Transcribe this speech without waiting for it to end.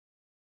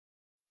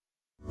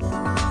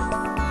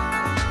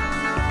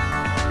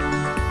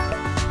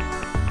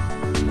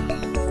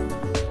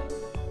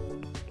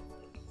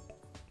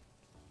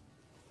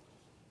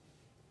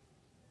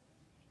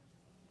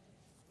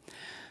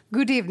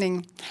Good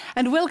evening,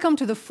 and welcome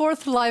to the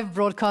 4th live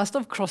broadcast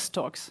of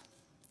Crosstalks.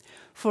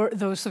 For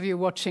those of you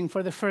watching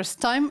for the first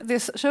time,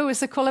 this show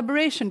is a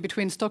collaboration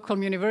between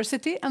Stockholm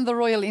University and the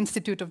Royal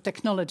Institute of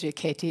Technology,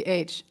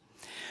 KTH.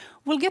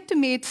 We'll get to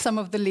meet some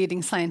of the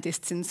leading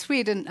scientists in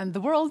Sweden and the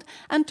world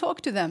and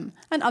talk to them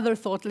and other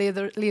thought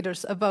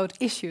leaders about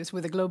issues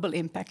with a global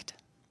impact.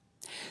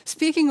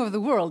 Speaking of the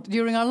world,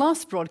 during our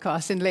last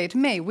broadcast in late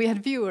May, we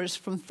had viewers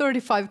from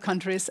 35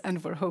 countries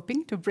and we're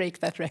hoping to break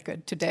that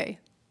record today.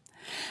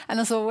 And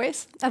as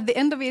always, at the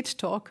end of each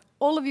talk,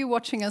 all of you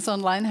watching us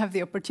online have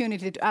the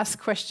opportunity to ask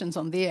questions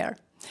on the air.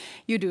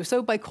 You do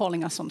so by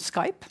calling us on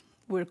Skype.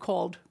 We're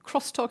called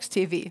Crosstalks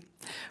TV.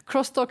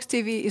 Crosstalks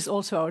TV is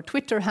also our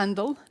Twitter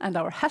handle, and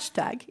our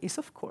hashtag is,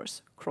 of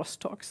course,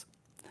 Crosstalks.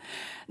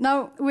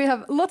 Now, we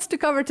have lots to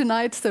cover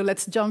tonight, so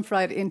let's jump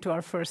right into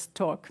our first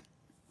talk.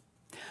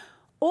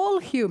 All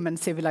human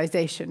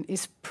civilization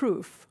is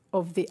proof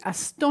of the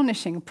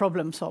astonishing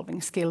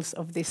problem-solving skills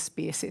of this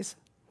species.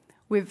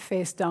 We've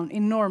faced down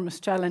enormous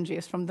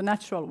challenges from the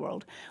natural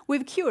world.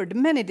 We've cured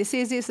many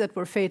diseases that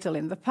were fatal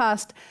in the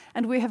past,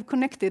 and we have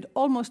connected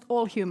almost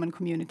all human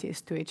communities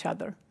to each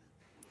other.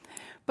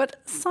 But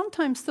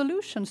sometimes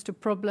solutions to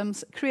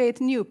problems create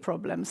new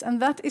problems,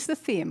 and that is the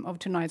theme of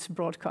tonight's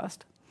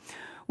broadcast.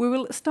 We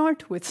will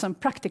start with some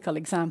practical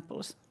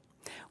examples.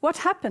 What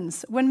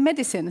happens when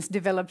medicines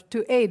developed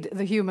to aid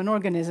the human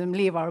organism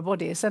leave our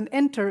bodies and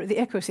enter the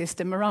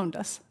ecosystem around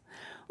us?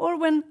 Or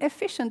when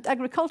efficient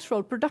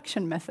agricultural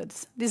production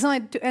methods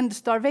designed to end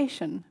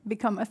starvation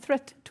become a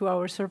threat to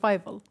our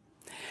survival?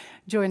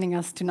 Joining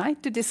us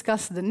tonight to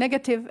discuss the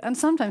negative and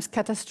sometimes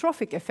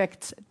catastrophic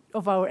effects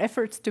of our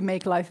efforts to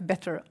make life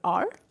better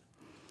are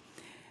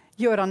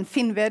Göran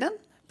Finnveden,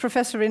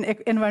 Professor in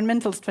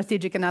Environmental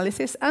Strategic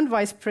Analysis and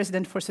Vice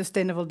President for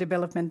Sustainable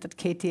Development at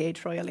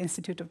KTH Royal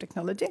Institute of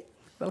Technology.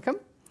 Welcome.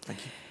 Thank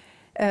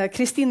you.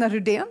 Christina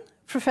Rudén,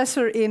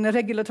 Professor in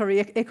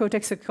Regulatory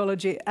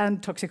Ecotoxicology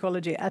and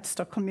Toxicology at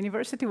Stockholm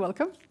University.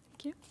 Welcome.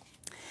 Thank you.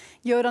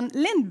 Göran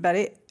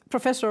Lindbergh,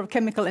 Professor of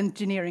Chemical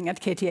Engineering at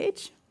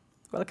KTH.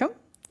 Welcome.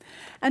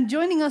 And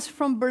joining us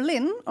from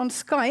Berlin on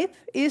Skype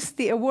is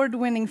the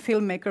award-winning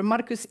filmmaker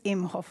Markus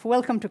Imhoof.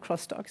 Welcome to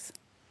Crosstalks.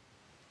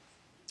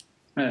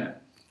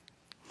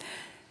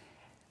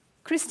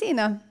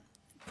 Christina,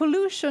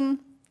 pollution,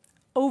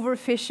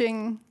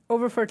 overfishing,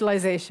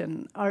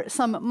 overfertilization are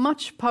some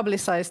much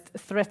publicized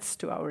threats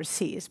to our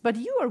seas, but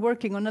you are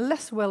working on a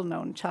less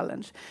well-known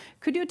challenge.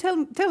 Could you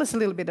tell us a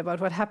little bit about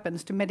what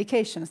happens to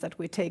medications that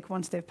we take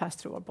once they've passed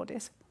through our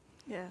bodies?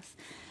 Yes.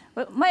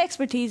 Well, my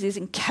expertise is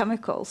in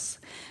chemicals.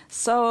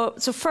 So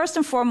first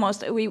and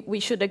foremost, we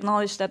should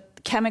acknowledge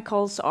that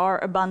chemicals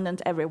are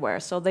abundant everywhere.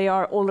 So they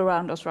are all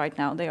around us right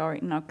now. They are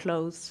in our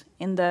clothes,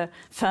 in the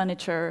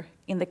furniture,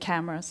 in the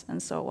cameras,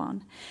 and so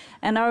on.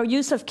 And our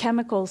use of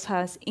chemicals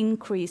has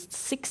increased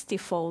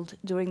 60-fold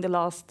during the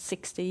last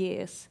 60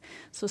 years.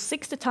 So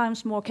 60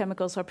 times more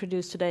chemicals are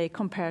produced today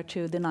compared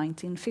to the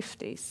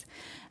 1950s.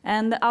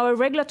 And our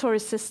regulatory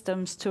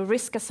systems to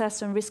risk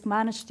assess and risk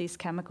manage these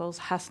chemicals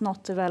has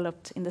not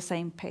developed in the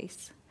same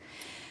pace.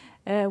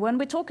 When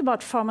we talk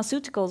about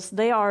pharmaceuticals,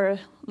 they are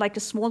like a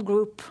small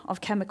group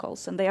of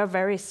chemicals, and they are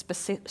very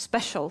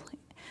special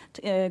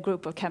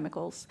group of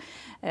chemicals.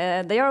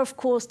 They are, of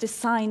course,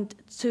 designed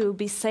to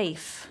be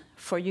safe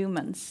for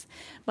humans,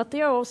 but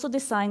they are also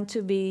designed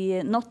to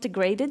be not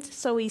degraded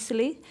so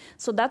easily.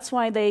 So that's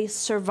why they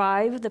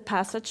survive the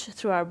passage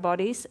through our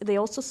bodies. They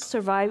also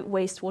survive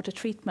wastewater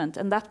treatment,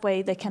 and that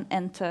way they can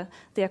enter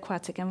the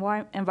aquatic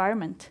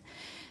environment.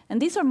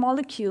 And these are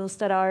molecules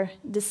that are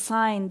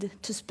designed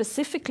to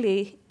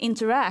specifically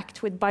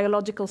interact with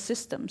biological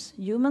systems,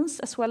 humans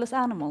as well as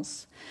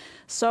animals.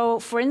 So,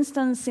 for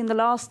instance, in the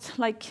last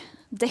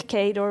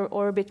decade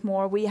or a bit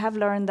more, we have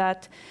learned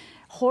that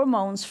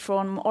hormones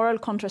from oral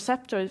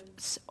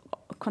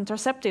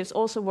contraceptives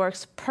also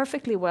works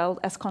perfectly well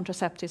as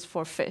contraceptives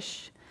for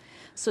fish.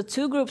 So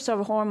two groups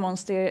of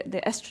hormones,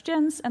 the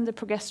estrogens and the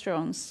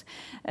progesterones.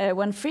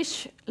 When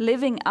fish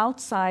living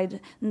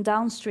outside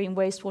downstream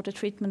wastewater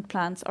treatment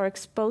plants are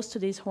exposed to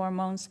these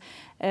hormones,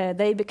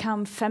 they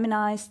become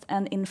feminized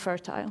and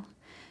infertile.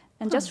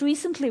 And just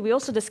recently, we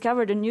also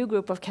discovered a new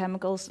group of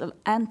chemicals,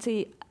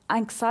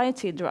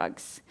 anti-anxiety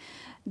drugs,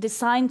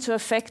 designed to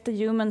affect the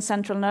human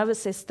central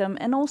nervous system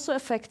and also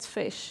affects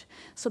fish.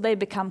 So they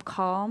become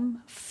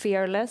calm,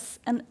 fearless,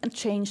 and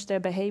change their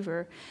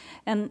behavior.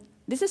 And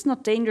this is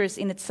not dangerous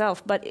in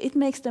itself, but it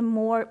makes them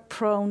more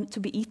prone to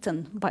be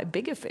eaten by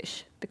bigger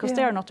fish because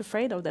they are not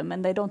afraid of them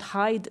and they don't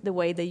hide the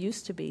way they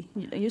used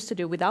to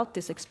do without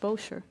this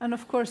exposure. And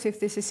of course, if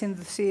this is in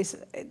the seas,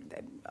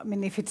 I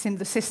mean, if it's in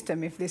the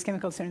system, if these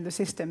chemicals are in the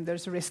system,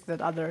 there's a risk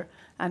that other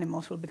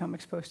animals will become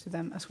exposed to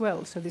them as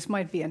well. So this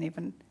might be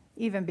an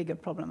even bigger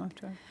problem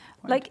after.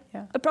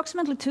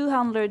 Approximately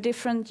 200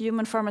 different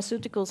human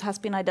pharmaceuticals has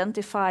been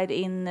identified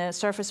in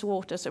surface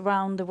waters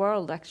around the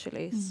world,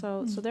 actually.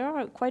 So there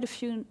are quite a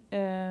few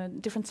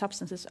different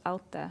substances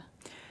out there.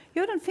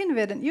 Göran,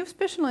 Finnveden, you've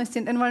specialized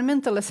in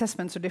environmental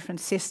assessments of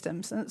different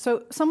systems. And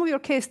so some of your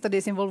case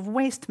studies involve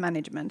waste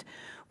management.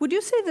 Would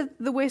you say that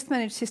the waste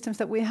management systems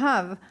that we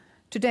have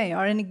today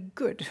are any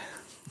good?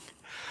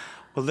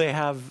 Well,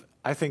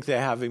 I think they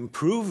have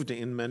improved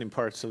in many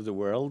parts of the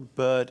world,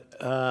 but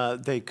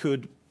they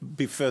could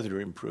be further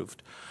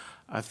improved.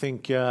 I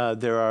think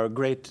there are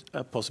great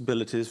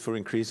possibilities for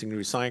increasing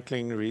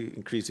recycling,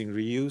 increasing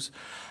reuse,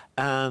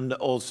 and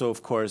also,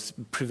 of course,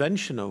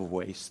 prevention of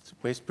waste.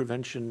 Waste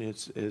prevention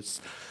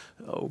is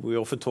we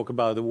often talk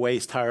about the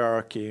waste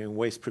hierarchy, and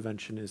waste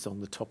prevention is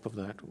on the top of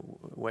that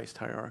waste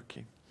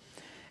hierarchy.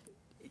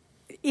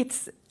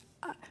 It's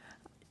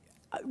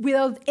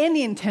without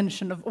any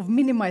intention of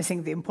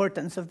minimizing the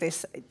importance of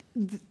this,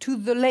 to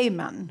the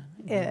layman,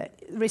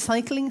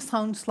 recycling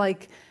sounds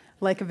like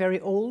a very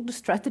old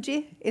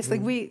strategy. It's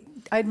like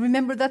I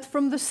remember that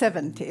from the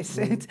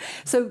 70s.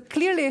 So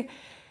clearly,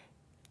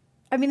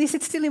 I mean, is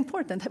it still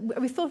important?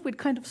 We thought we'd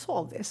kind of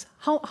solve this.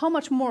 How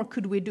much more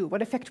could we do?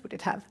 What effect would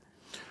it have?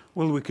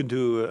 Well, we could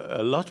do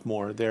a lot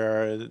more.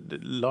 There are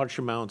large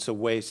amounts of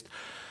waste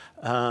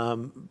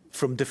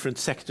from different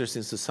sectors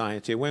in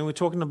society. When we're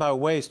talking about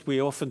waste,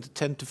 we often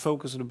tend to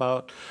focus on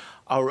about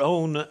our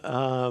own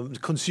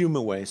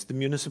consumer waste, the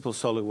municipal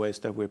solid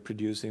waste that we're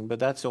producing, but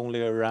that's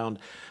only around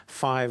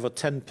 5 or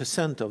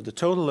 10% of the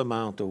total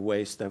amount of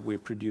waste that we're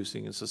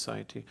producing in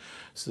society.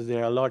 So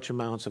there are large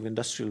amounts of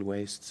industrial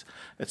wastes,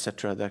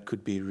 etc., that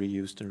could be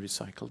reused and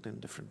recycled in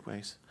different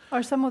ways.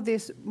 Are some of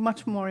these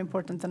much more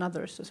important than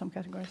others, so some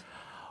categories?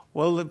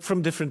 Well,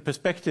 from different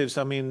perspectives,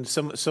 I mean,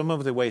 some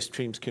of the waste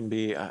streams can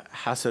be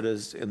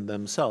hazardous in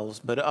themselves,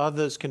 but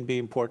others can be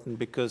important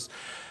because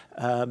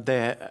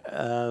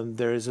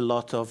there is a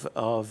lot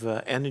of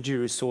energy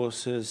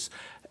resources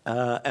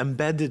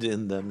embedded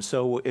in them.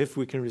 So if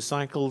we can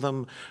recycle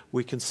them,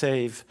 we can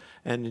save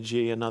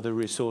energy and other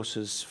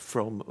resources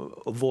from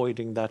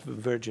avoiding that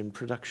virgin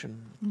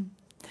production.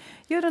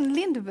 Göran,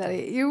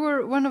 Lindbergh, you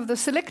were one of the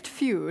select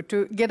few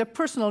to get a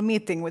personal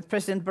meeting with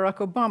President Barack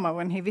Obama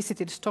when he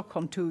visited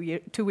Stockholm 2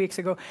 weeks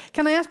ago.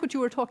 Can I ask what you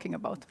were talking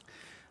about?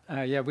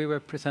 Yeah, we were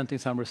presenting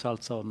some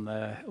results on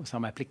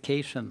some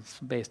applications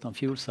based on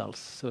fuel cells,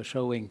 so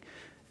showing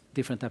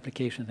different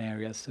application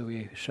areas. So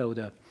we showed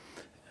a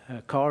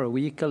car, a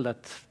vehicle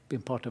that's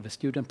been part of a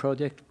student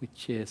project,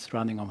 which is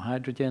running on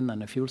hydrogen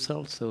and a fuel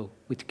cell, so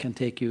which can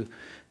take you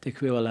the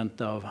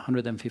equivalent of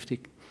 150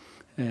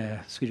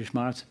 Swedish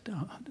miles,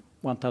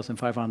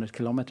 1,500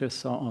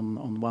 kilometers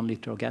on 1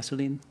 liter of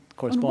gasoline.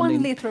 On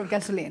 1 liter of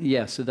gasoline?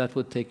 Yes, so that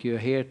would take you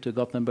here to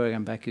Gothenburg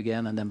and back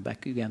again, and then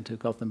back again to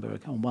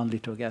Gothenburg on 1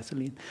 liter of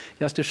gasoline.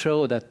 Just to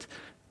show that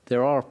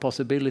there are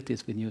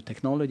possibilities with new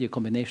technology, a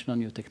combination of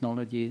new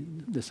technology,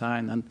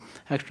 design, and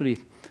actually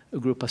a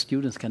group of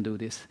students can do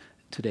this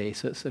today.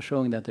 So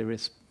showing that there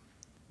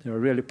are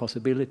really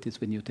possibilities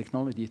with new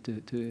technology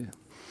to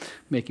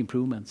make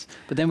improvements.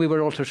 But then we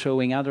were also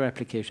showing other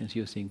applications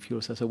using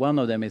fuel cells. So one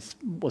of them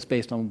was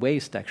based on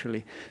waste,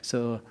 actually.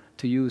 So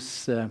to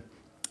use,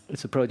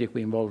 it's a project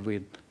we involved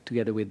with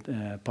together with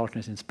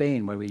partners in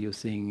Spain, where we're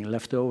using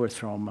leftovers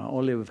from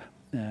olive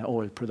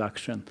oil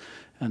production,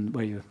 and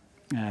where you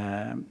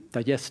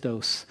digest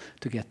those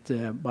to get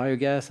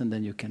biogas, and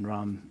then you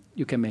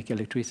can make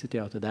electricity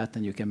out of that,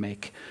 and you can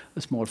make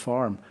a small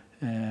farm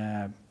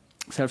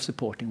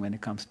self-supporting when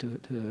it comes to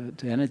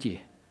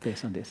energy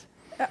based on this.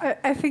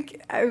 I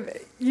think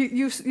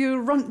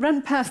you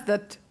ran past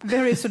that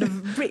very sort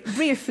of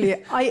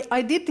briefly.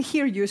 I did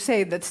hear you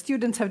say that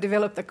students have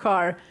developed a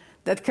car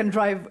that can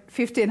drive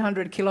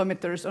 1,500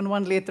 kilometers on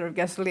 1 liter of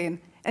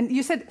gasoline. And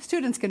you said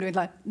students can do it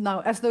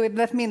now, as though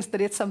that means that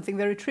it's something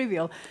very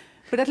trivial.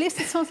 But at least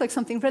it sounds like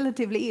something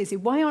relatively easy.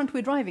 Why aren't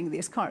we driving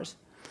these cars?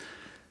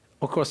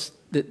 Of course,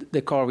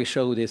 the car we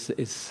showed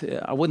is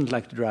I wouldn't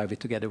like to drive it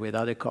together with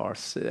other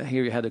cars.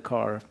 Here you had a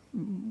car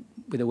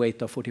with a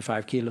weight of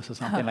 45 kilos or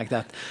something like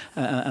that,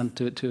 and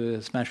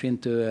to smash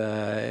into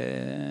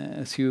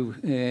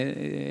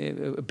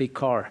a big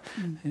car,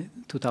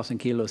 2,000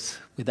 kilos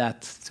with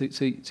that.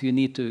 So you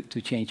need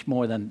to change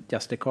more than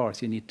just the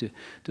cars. You need to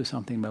do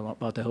something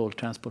about the whole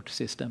transport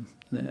system.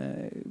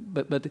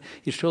 But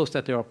it shows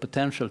that there are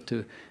potential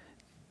to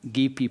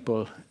give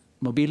people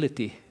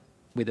mobility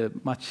with a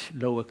much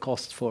lower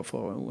cost for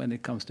when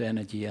it comes to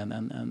energy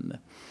and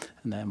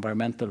the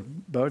environmental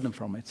burden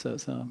from it. So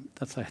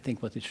that's, I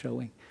think, what it's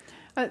showing.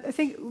 I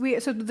think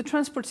so the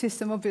transport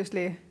system,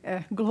 obviously,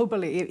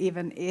 globally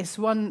even, is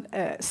one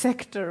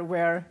sector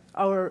where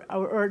our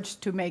urge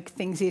to make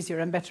things easier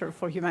and better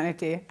for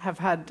humanity have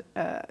had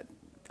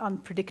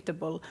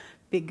unpredictable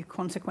big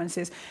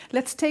consequences.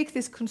 Let's take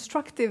this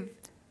constructive,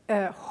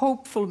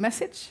 hopeful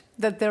message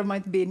that there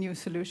might be new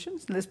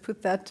solutions. Let's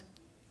put that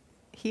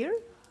here.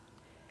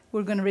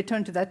 We're going to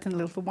return to that in a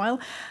little while.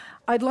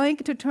 I'd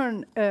like to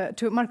turn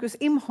to Markus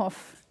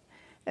Imhoof.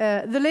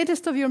 The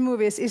latest of your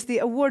movies is the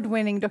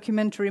award-winning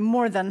documentary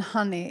More Than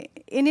Honey.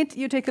 In it,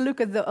 you take a look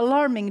at the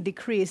alarming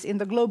decrease in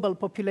the global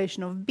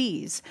population of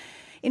bees.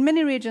 In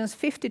many regions,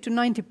 50 to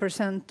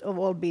 90% of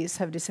all bees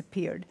have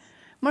disappeared.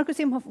 Markus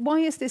Imhoof, why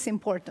is this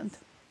important?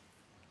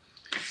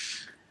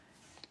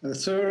 A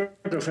third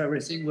of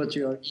everything what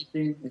you are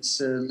eating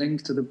is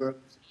linked to the work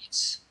of the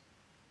bees.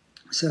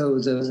 So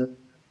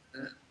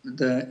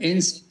the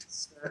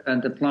insects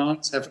and the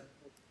plants have a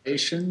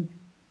cooperation.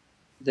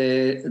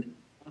 The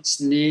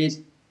plants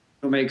need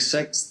to make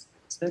sex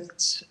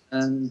insects,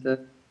 and a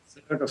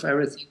third of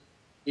everything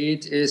we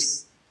eat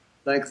is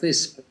like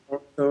this.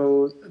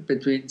 Also,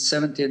 between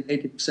 70 and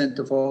 80%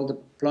 of all the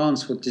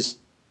plants would this.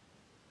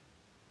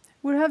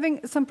 We're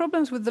having some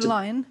problems with the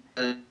line.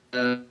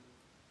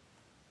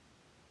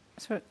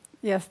 Sorry.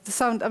 Yes, the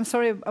sound. I'm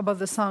sorry about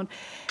the sound.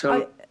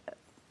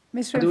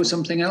 Mr. Do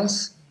something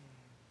else?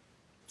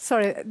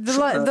 Sorry,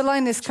 the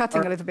line is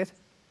cutting a little bit.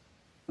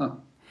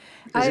 Oh.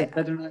 Is it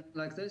better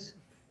like this?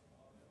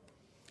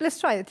 Let's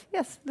try it.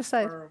 Yes, let's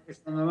try it. Or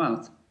from the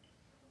mouth?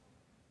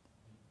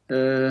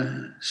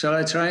 Shall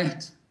I try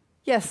it?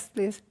 Yes,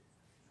 please.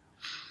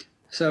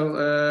 So,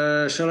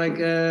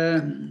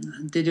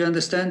 did you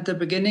understand the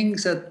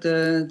beginnings that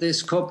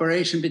this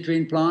cooperation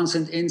between plants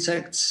and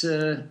insects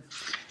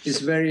is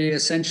very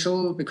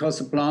essential because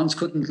the plants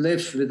couldn't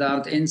live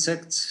without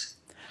insects?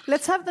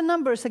 Let's have the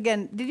numbers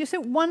again. Did you say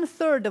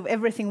 1/3 of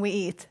everything we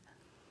eat?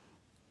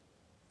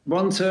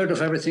 1/3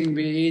 of everything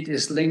we eat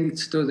is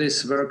linked to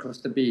this work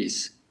of the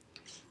bees.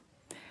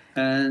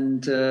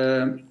 And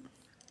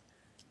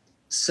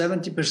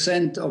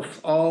 70% of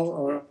all,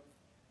 or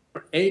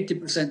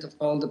 80% of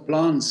all the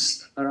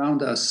plants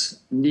around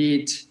us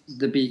need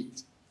the bee.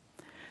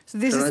 So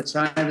this Shall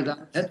I try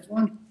without that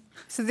one?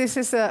 So this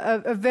is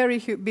a very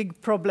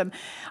big problem.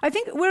 I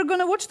think we're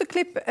going to watch the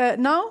clip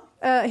now.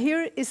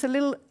 Here is a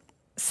little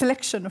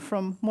selection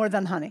from More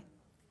Than Honey.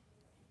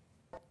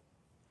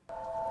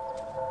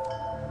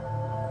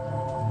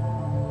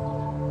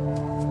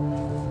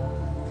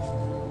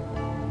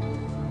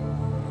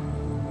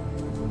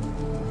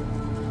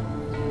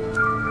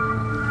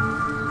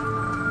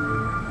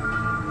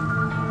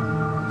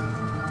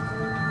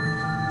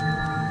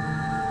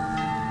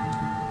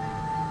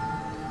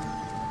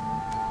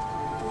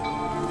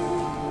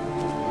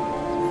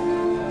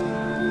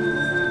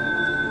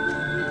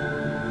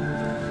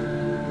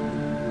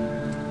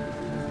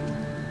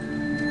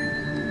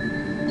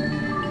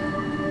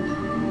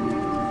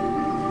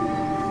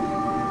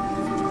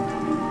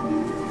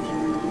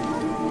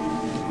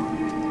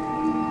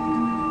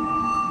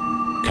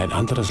 Kein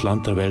anderes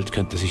Land der Welt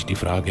könnte sich die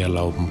Frage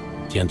erlauben,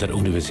 die an der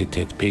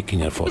Universität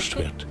Peking erforscht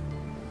wird.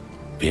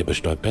 Wer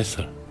bestäubt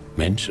besser,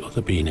 Mensch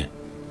oder Biene?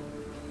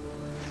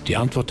 Die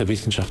Antwort der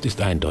Wissenschaft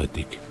ist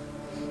eindeutig: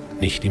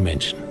 nicht die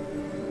Menschen.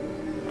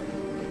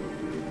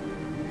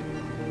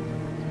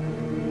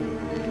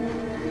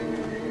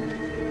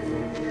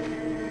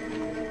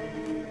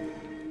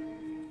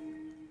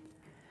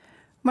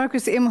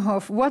 Markus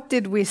Imhoof, what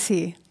did we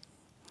see?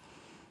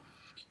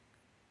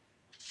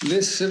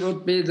 This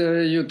would be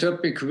the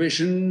utopic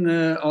vision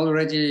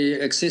already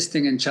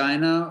existing in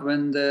China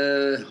when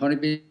the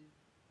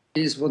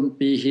honeybees wouldn't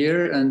be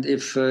here, and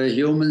if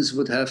humans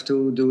would have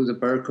to do the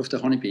work of the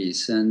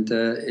honeybees. And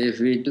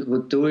if we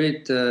would do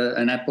it,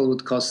 an apple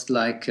would cost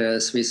like a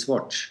Swiss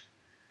watch.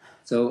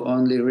 So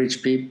only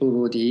rich people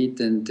would eat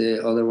and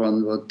the other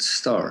one would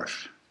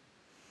starve.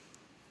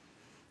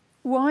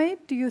 Why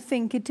do you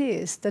think it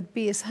is that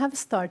bees have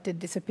started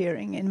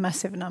disappearing in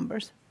massive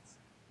numbers?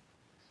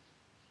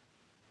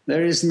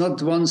 There is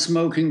not one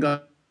smoking gun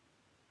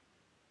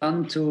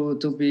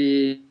to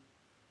be.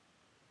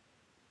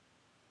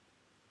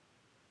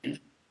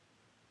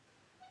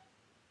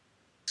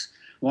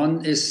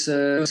 One is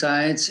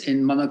pesticides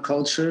in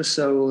monoculture.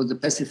 So the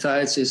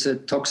pesticides is a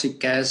toxic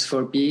gas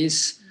for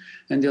bees.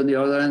 And on the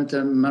other hand,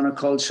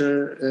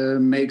 monoculture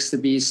makes the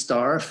bees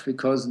starve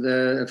because,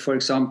 for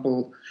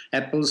example,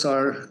 apples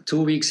are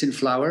 2 weeks in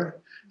flower.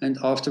 And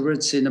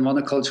afterwards, in the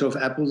monoculture of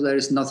apples, there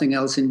is nothing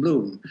else in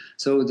bloom.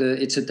 So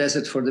it's a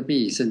desert for the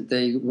bees, and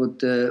they would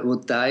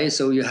die.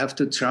 So you have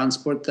to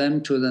transport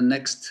them to the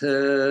next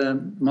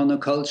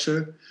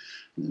monoculture.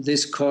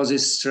 This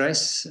causes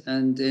stress.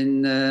 And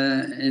in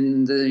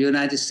the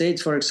United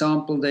States, for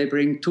example, they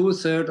bring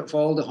 2/3 of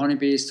all the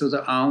honeybees to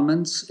the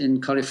almonds in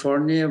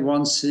California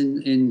once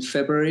in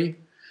February.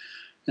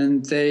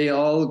 And they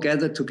all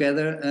gather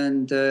together,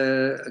 and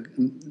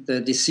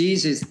the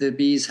diseases the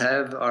bees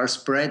have are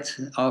spread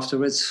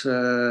afterwards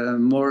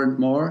more and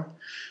more.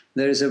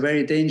 There is a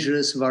very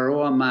dangerous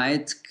varroa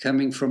mite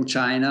coming from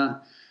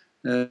China,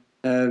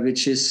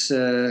 which is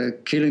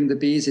killing the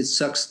bees. It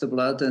sucks the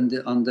blood, and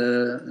on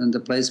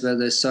the place where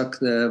they suck,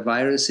 the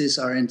viruses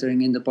are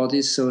entering in the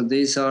bodies. So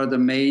these are the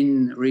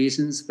main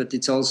reasons, but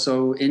it's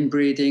also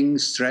inbreeding,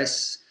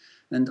 stress,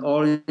 and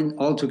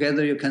all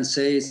together you can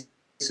say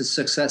it's a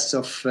success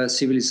of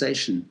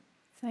civilization.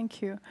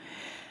 Thank you.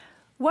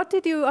 What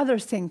did you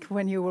others think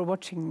when you were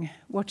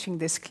watching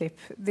this clip,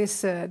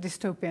 this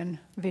dystopian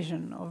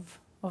vision of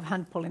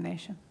hand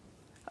pollination?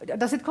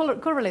 Does it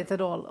correlate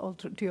at all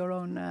to your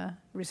own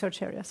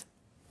research areas?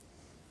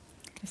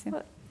 Christina?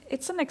 Well,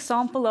 it's an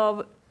example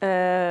of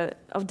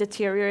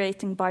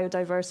deteriorating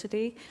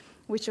biodiversity,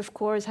 which of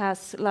course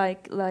has,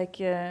 like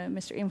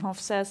Mr. Imhoof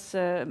says,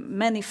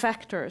 many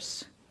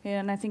factors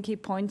And I think he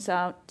points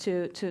out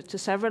to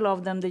several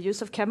of them. The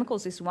use of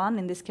chemicals is one,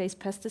 in this case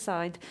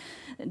pesticide,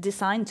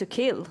 designed to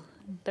kill.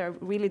 They're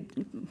really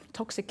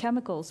toxic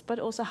chemicals, but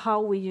also how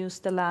we use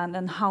the land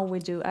and how we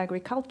do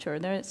agriculture.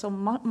 There are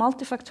some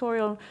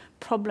multifactorial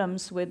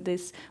problems with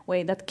this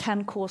way that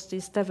can cause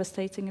these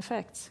devastating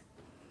effects.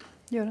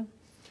 Göran?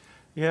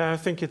 Yeah, I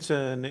think it's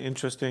an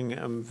interesting,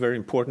 very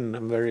important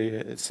and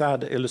very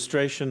sad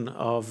illustration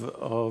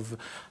of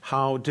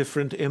how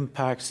different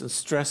impacts and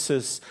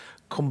stresses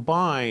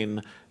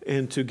combine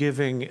into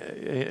giving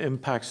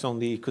impacts on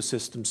the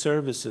ecosystem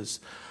services.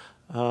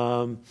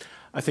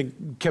 I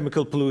think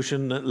chemical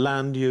pollution,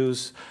 land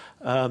use,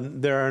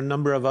 there are a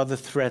number of other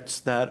threats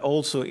that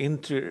also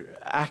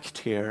interact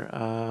here.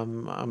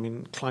 I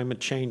mean, climate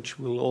change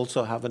will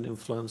also have an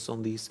influence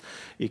on these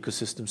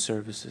ecosystem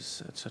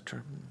services,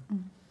 etc.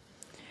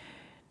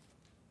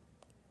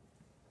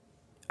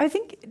 I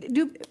think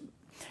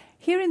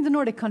here in the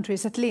Nordic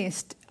countries, at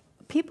least,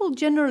 people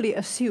generally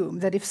assume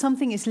that if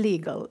something is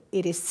legal,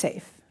 it is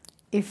safe.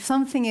 If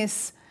something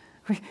is,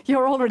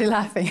 you're already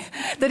laughing.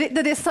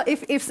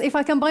 If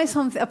I can buy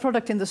a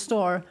product in the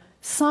store,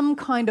 some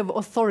kind of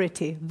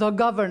authority, the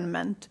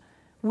government,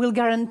 will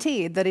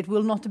guarantee that it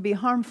will not be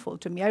harmful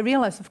to me. I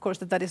realize, of course,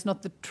 that that is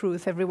not the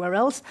truth everywhere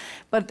else,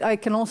 but I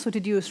can also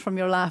deduce from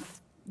your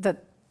laugh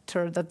that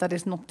that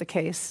is not the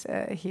case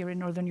here in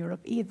Northern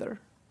Europe either.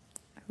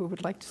 Who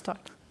would like to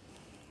start?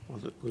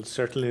 Well,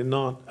 certainly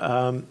not.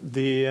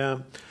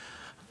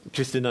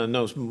 Christina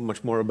knows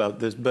much more about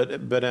this,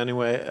 but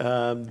anyway,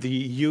 the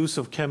use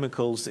of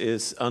chemicals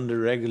is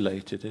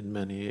under-regulated in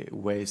many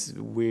ways.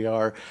 We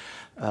are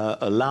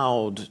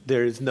allowed,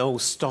 there is no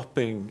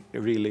stopping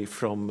really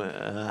from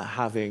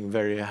having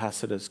very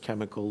hazardous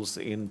chemicals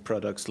in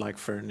products like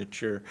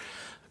furniture,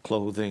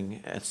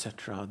 clothing,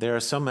 etc. There are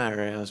some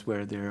areas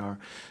where there are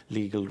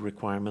legal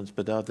requirements,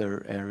 but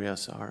other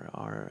areas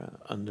are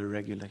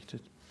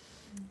under-regulated.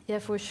 Yeah,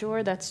 for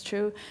sure, that's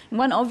true.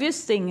 One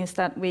obvious thing is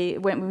that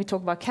when we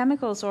talk about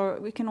chemicals, or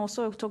we can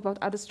also talk about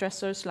other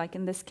stressors, like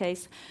in this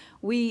case,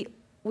 we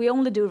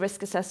only do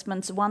risk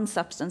assessments one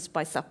substance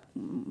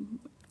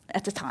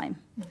at a time,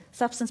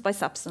 substance by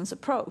substance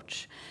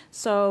approach.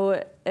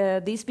 So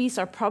these bees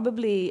are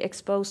probably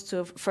exposed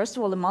to, first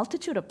of all, a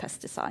multitude of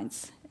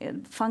pesticides,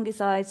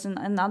 fungicides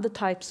and other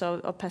types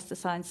of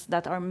pesticides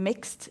that are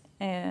mixed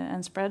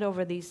and spread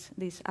over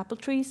these apple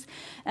trees.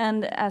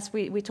 And as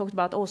we talked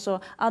about,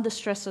 also other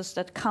stressors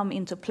that come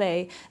into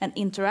play and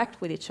interact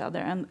with each other.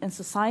 And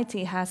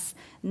society has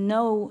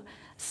no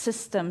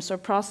systems or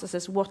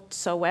processes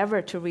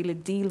whatsoever to really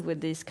deal with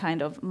these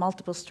kind of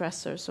multiple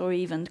stressors or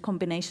even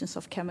combinations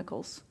of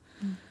chemicals.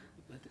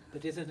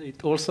 But isn't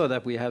it also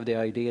that we have the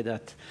idea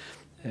that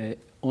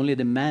only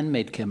the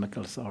man-made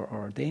chemicals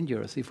are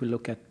dangerous? If we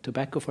look at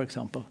tobacco, for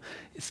example,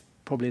 it's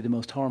probably the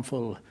most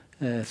harmful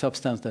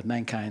substance that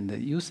mankind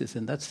uses,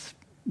 and that's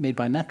made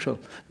by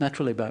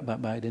naturally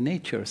by the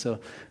nature. So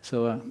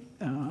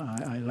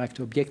I like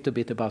to object a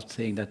bit about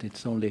saying that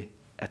it's only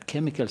that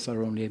chemicals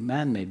are only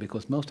man-made,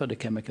 because most of the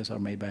chemicals are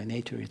made by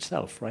nature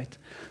itself, right?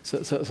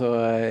 So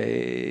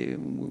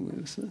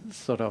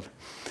sort of.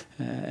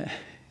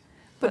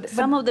 But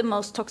some of the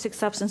most toxic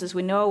substances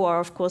we know are,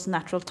 of course,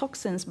 natural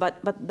toxins, but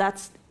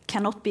that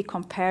cannot be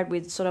compared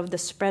with sort of the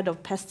spread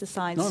of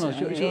pesticides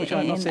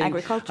in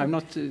agriculture. I'm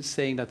not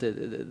saying that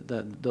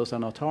those are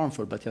not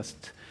harmful, but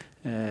just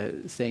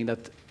saying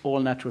that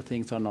all natural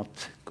things are not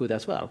good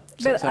as well.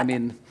 So I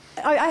mean,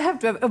 I have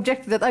to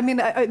object to that. I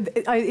mean,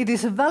 it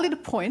is a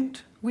valid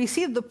point. We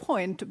see the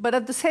point, but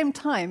at the same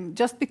time,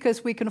 just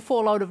because we can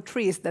fall out of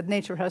trees that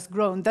nature has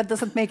grown, that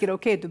doesn't make it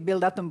okay to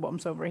build atom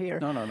bombs over here.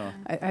 No.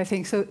 I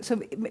think so.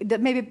 So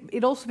that maybe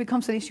it also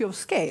becomes an issue of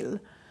scale,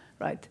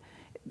 right?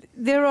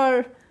 There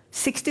are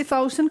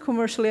 60,000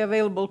 commercially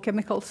available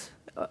chemicals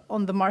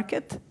on the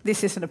market.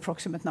 This is an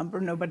approximate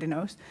number. Nobody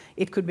knows.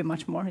 It could be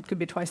much more. It could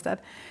be twice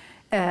that.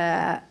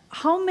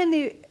 How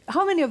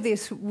many of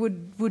these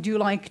would you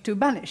like to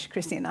banish,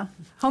 Christina?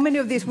 How many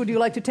of these would you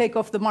like to take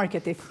off the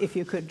market if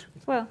you could?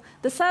 Well,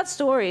 the sad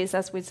story is,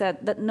 as we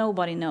said, that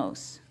nobody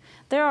knows.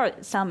 There are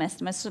some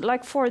estimates,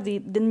 like for the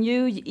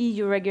new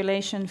EU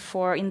regulation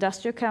for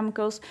industrial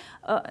chemicals,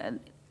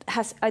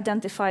 has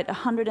identified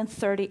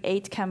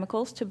 138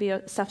 chemicals to be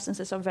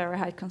substances of very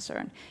high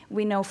concern.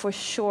 We know for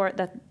sure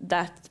that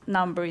that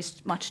number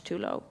is much too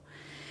low.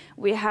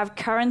 We have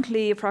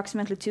currently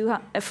approximately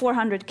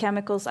 400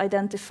 chemicals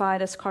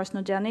identified as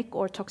carcinogenic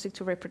or toxic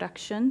to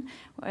reproduction.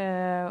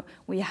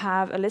 We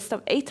have a list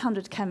of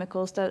 800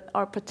 chemicals that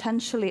are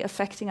potentially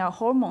affecting our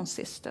hormone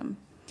system.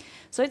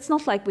 So it's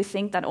not like we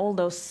think that all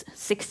those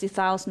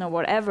 60,000 or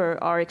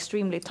whatever are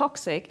extremely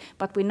toxic,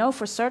 but we know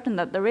for certain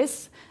that there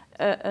is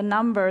a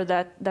number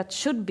that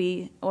should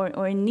be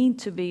or need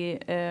to be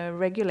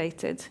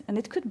regulated. And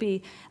it could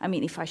be, I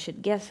mean, if I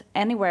should guess,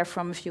 anywhere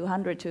from a few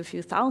hundred to a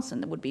few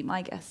thousand, that would be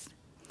my guess.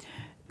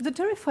 The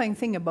terrifying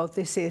thing about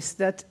this is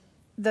that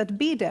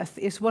bee death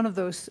is one of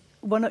those,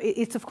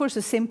 it's of course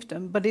a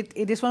symptom, but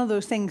it is one of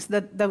those things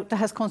that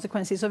has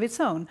consequences of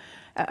its own.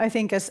 I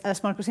think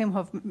as Markus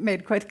Imhoof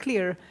made quite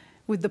clear,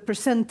 with the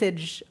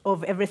percentage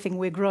of everything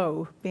we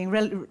grow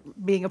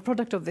being a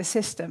product of the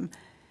system,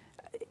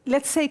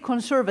 let's say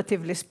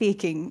conservatively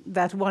speaking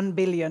that 1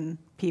 billion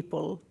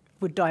people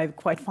would die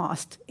quite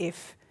fast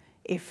if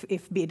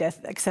bee death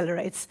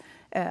accelerates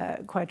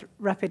quite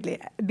rapidly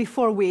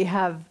before we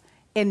have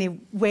any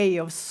way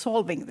of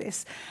solving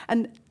this.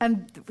 And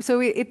so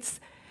it's,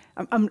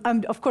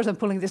 of course I'm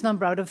pulling this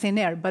number out of thin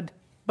air,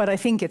 but I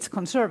think it's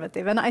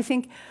conservative. And I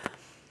think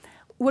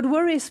what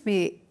worries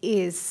me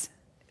is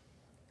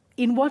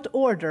in what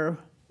order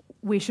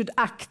we should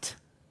act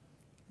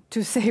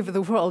to save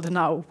the world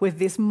now with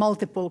these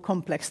multiple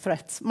complex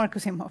threats.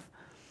 Markus Imhoof.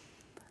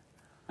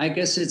 I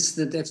guess it's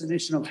the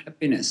definition of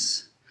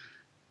happiness.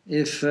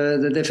 If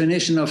the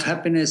definition of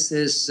happiness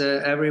is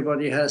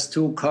everybody has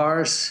 2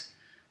 cars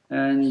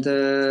and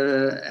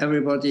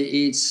everybody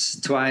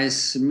eats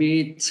twice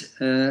meat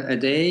a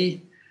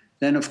day,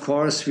 then of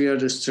course we are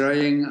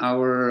destroying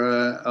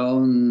our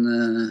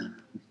own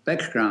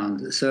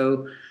background.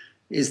 So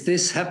is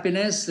this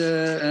happiness,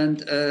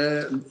 and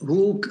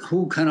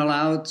who can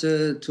allow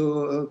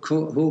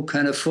who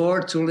can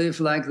afford to live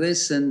like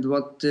this, and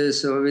what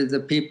is with the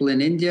people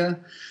in India?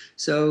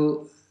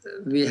 So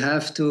we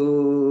have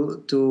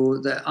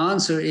the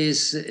answer is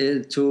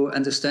to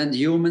understand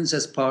humans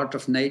as part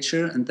of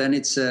nature, and then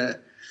it's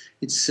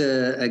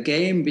a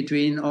game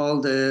between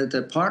all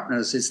the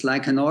partners. It's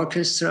like an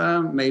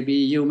orchestra. Maybe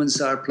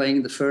humans are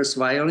playing the first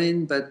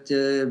violin, but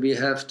we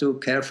have to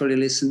carefully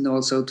listen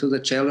also to the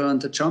cello and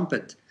the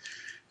trumpet.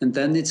 And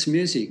then it's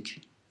music.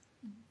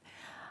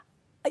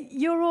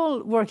 You're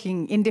all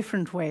working in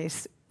different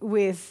ways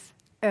with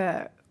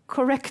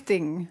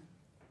correcting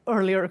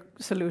earlier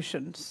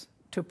solutions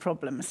to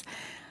problems.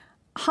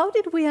 How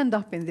did we end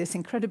up in this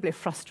incredibly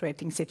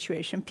frustrating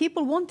situation?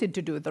 People wanted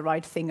to do the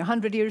right thing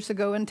 100 years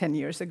ago and 10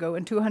 years ago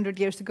and 200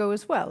 years ago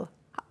as well.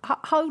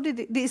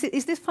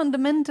 Is this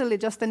fundamentally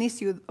just an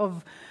issue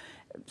of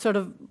sort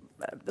of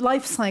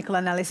life cycle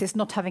analysis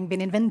not having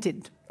been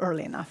invented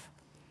early enough?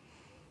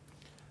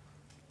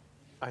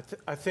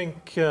 I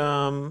think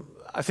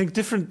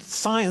different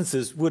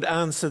sciences would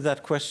answer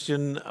that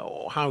question.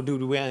 How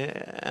did we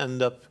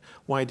end up?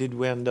 Why did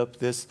we end up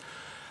this?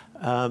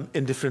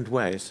 In different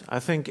ways.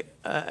 I think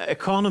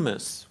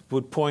economists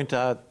would point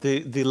out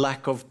the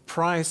lack of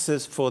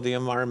prices for the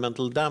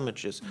environmental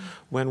damages.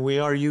 When we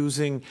are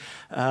using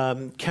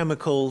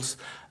chemicals,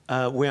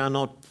 we are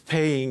not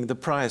paying the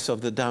price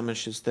of the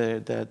damages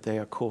that they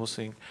are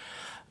causing.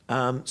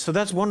 So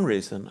that's one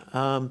reason.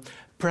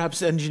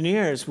 Perhaps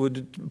engineers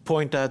would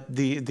point at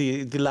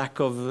the lack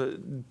of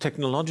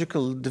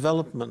technological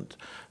development.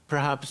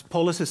 Perhaps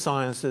policy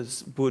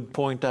sciences would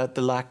point at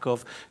the lack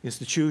of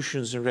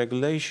institutions and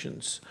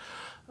regulations.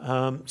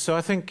 So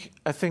I think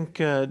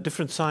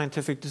different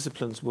scientific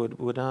disciplines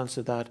would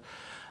answer that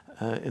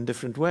in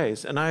different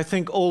ways. And I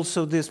think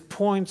also this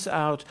points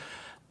out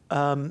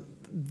the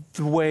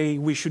way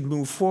we should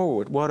move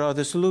forward. What are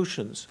the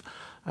solutions?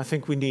 I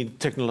think we need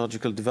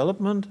technological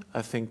development.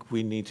 I think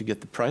we need to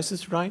get the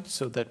prices right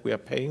so that we are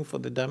paying for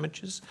the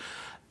damages.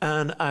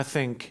 And I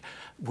think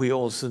we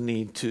also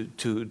need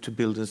to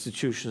build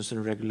institutions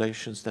and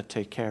regulations that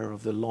take care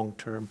of the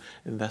long-term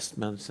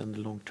investments and the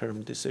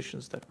long-term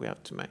decisions that we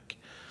have to make.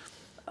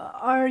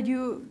 Are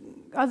you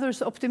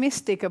others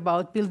optimistic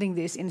about building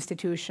these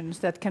institutions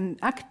that can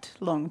act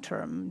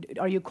long-term?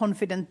 Are you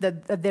confident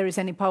that there is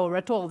any power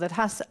at all that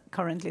has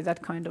currently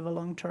that kind of a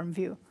long-term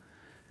view?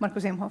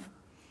 Markus Imhoof.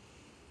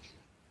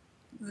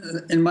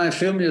 In my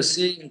film, you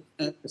see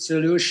a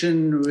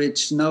solution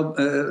which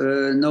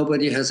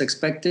nobody has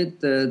expected.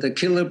 The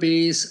killer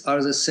bees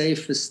are the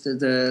safest,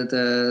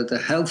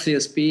 the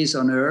healthiest bees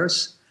on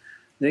Earth.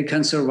 They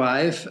can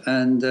survive,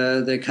 and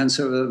they can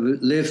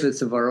live with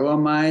the varroa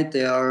mite.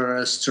 They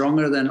are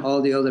stronger than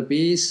all the other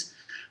bees.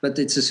 But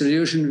it's a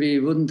solution we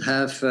wouldn't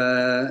have,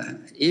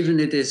 even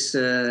if it is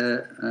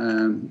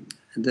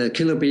the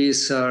killer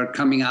bees are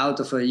coming out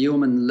of a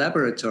human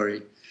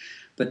laboratory.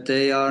 But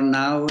they are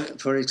now,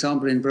 for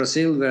example, in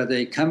Brazil, where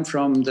they come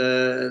from,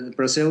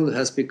 Brazil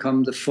has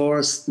become the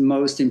 4th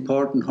most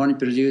important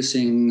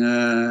honey-producing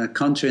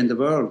country in the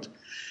world.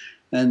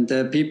 And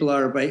people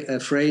are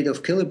afraid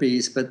of killer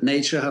bees, but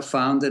nature have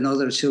found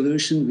another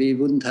solution. We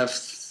wouldn't have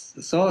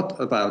thought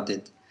about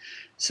it.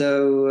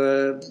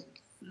 So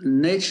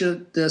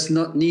nature does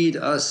not need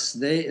us.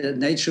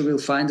 Nature will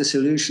find a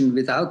solution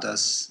without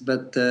us.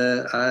 But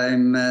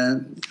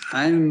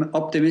I'm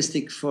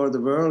optimistic for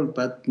the world,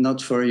 but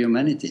not for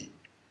humanity.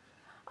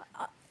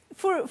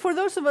 For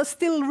those of us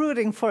still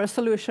rooting for a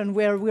solution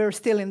where we're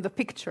still in the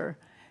picture,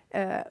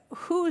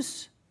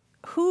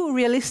 who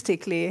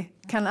realistically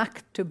can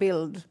act to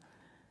build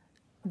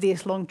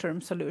these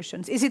long-term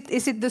solutions? Is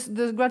it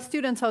the grad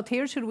students out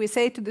here? Should we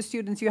say to the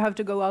students, you have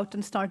to go out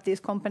and start these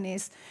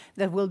companies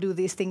that will do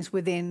these things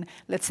within,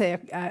 let's say,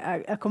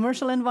 a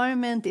commercial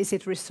environment? Is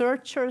it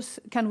researchers?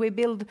 Can we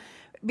build?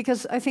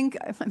 Because I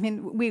mean,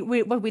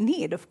 what we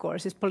need, of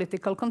course, is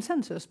political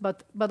consensus.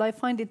 But I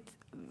find it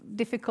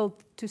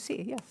difficult to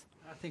see. Yes.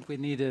 I think we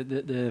need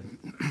a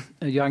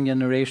young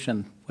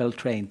generation, well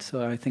trained.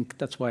 So I think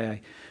that's why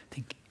I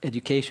think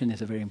education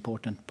is a very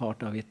important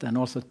part of it, and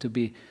also to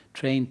be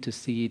trained to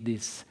see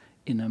this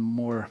in a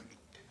more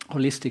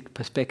holistic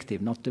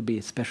perspective, not to be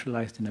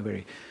specialized in a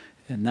very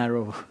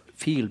narrow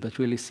field, but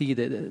really see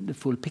the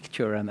full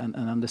picture and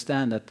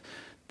understand that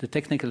the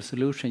technical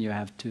solution you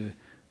have to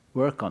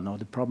work on or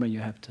the problem you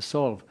have to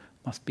solve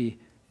must be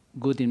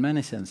good in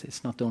many senses.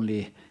 It's not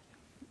only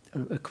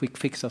a quick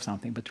fix of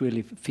something, but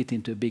really fit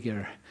into a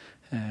bigger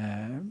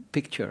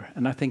picture.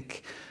 And I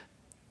think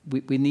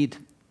we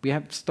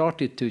have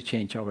started to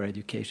change our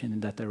education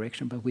in that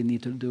direction, but we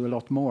need to do a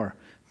lot more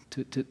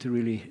to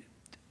really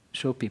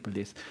show people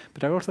this.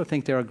 But I also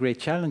think there are great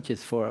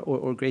challenges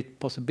or great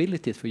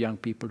possibilities for young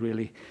people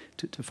really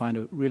to find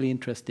a really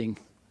interesting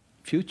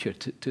future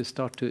to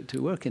start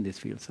to work in this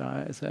field. So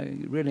I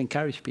really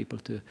encourage people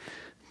to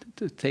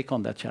take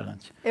on that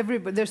challenge.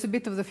 There's a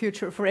bit of the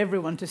future for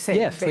everyone to say.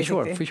 Yes,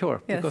 basically. for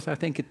sure. Yes. Because I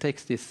think it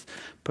takes these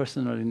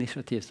personal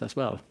initiatives as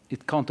well.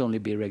 It can't only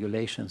be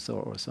regulations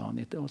or so on.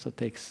 It also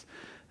takes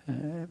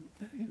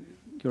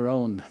your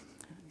own.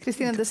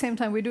 Christina, at the same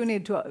time, we do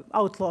need to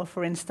outlaw,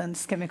 for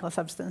instance, chemical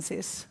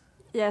substances.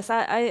 Yes,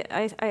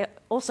 I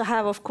also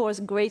have, of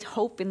course, great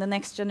hope in the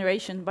next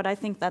generation, but I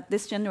think that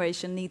this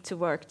generation needs to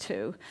work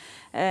too.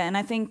 And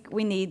I think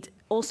we need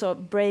also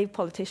brave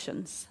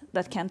politicians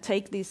that can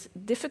take these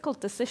difficult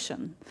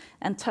decisions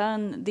and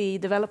turn the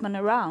development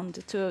around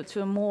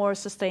to a more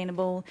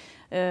sustainable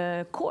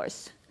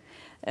course.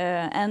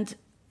 And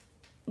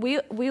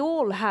we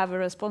all have a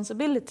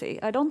responsibility.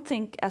 I don't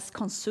think as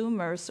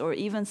consumers or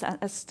even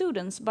as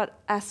students, but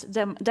as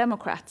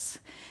Democrats.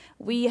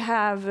 We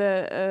have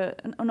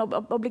an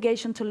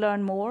obligation to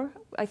learn more.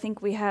 I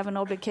think we have an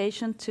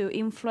obligation to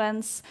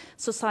influence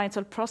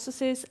societal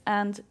processes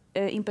and,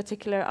 in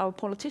particular, our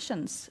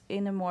politicians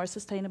in a more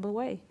sustainable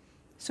way.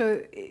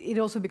 So it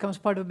also becomes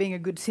part of being a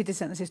good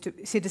citizen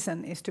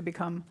is to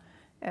become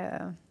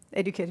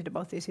educated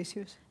about these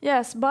issues?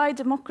 Yes, by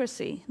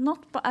democracy,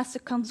 not as a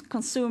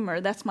consumer.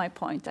 That's my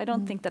point. I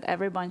don't think that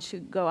everyone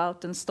should go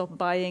out and stop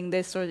buying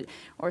this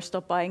or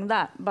stop buying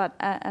that. But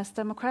as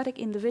democratic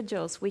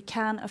individuals, we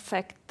can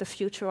affect the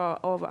future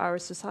of our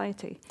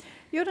society.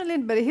 Göran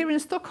Lindbergh, here in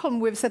Stockholm,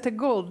 we've set a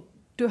goal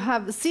to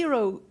have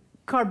 0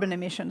 carbon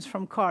emissions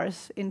from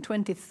cars in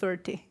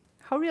 2030.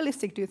 How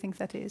realistic do you think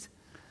that is?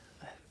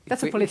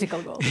 That's a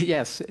political goal.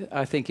 Yes,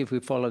 I think if we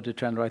follow the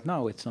trend right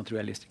now, it's not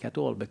realistic at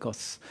all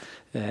because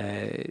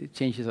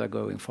changes are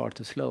going far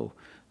too slow.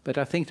 But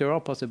I think there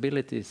are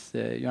possibilities.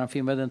 Göran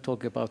Finnveden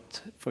talked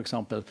about, for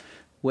example,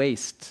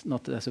 waste,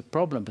 not as a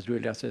problem, but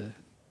really as a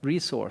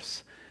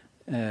resource.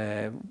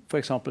 For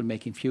example,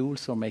 making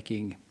fuels or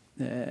making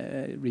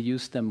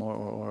reuse them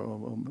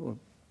or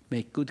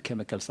make good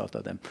chemicals out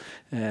of them.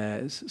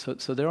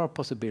 So there are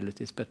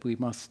possibilities, but we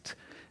must.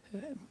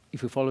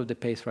 If we follow the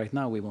pace right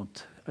now, we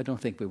won't. I don't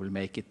think we will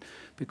make it,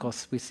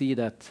 because we see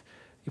that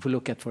if we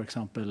look at, for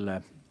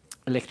example,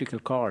 electrical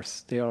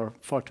cars, they are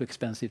far too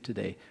expensive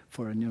today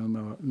for a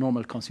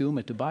normal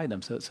consumer to buy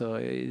them. So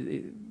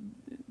the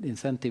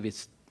incentive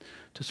is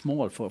too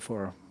small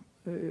for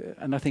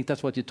and I think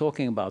that's what you're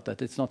talking about,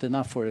 that it's not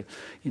enough for an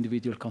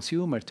individual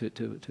consumer to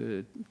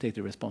take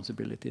the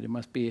responsibility. It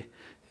must be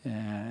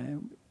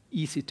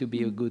easy to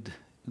be a good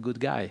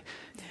guy.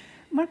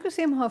 Markus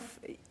Imhoof,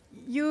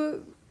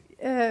 you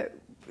have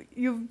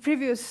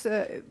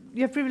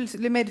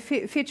previously made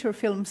feature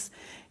films.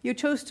 You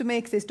chose to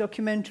make this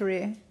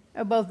documentary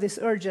about this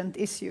urgent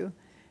issue.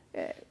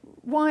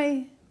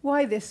 Why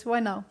this?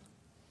 Why now?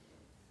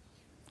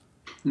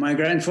 My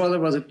grandfather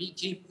was a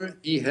beekeeper.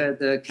 He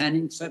had a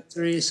canning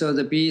factory, so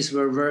the bees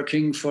were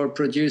working for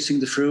producing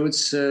the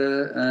fruits. I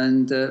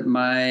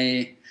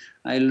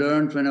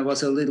learned when I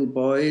was a little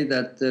boy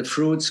that the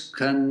fruits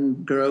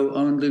can grow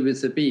only with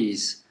the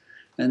bees.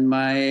 And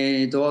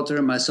my daughter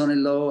and my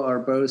son-in-law are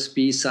both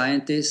bee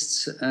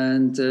scientists.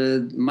 And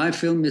my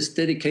film is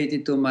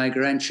dedicated to my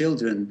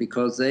grandchildren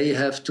because they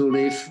have to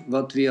live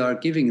what we are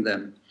giving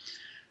them.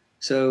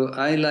 So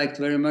I liked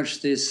very much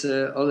these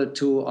other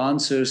two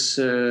answers,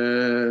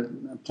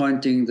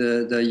 pointing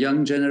the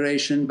young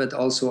generation, but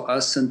also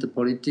us and the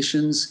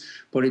politicians.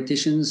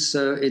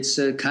 It's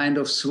a kind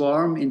of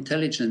swarm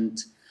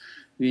intelligence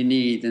we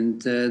need,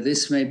 and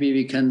this maybe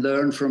we can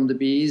learn from the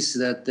bees,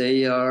 that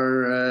they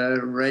are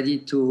ready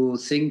to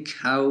think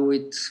how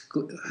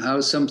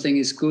something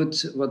is good,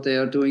 what they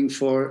are doing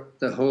for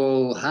the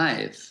whole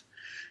hive,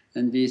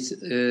 and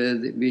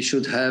we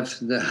should have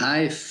the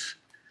hive.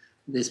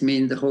 This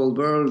means the whole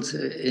world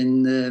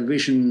in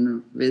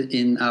vision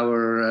in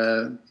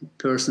our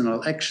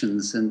personal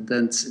actions, and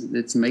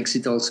that makes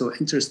it also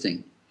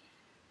interesting.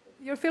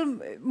 Your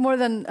film, More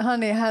Than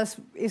Honey,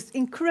 is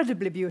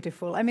incredibly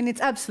beautiful. I mean,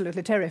 it's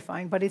absolutely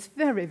terrifying, but it's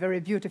very, very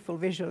beautiful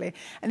visually,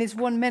 and it's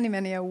won many,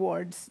 many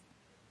awards.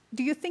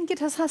 Do you think it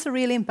has had a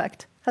real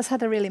impact?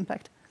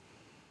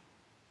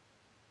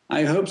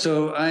 I hope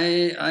so.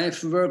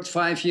 I've worked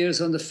 5 years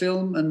on the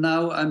film, and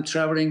now I'm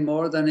traveling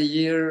more than a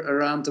year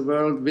around the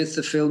world with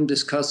the film,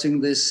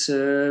 discussing this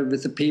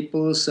with the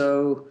people.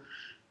 So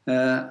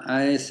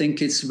I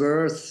think it's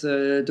worth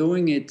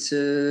doing it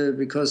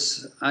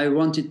because I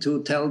wanted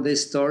to tell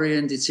this story,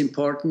 and it's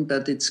important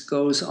that it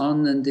goes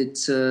on, and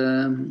it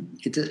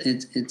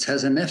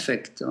has an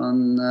effect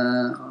on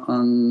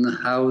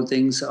how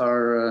things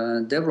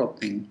are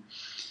developing.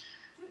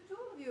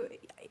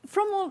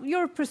 From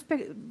your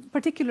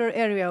particular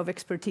area of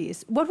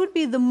expertise, what would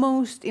be the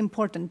most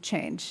important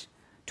change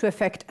to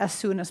effect as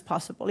soon as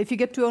possible? If you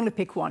get to only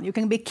pick one, you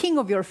can be king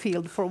of your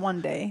field for one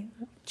day,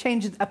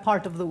 change a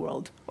part of the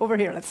world. Over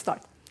here, let's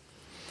start.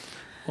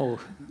 Oh,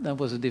 that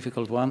was a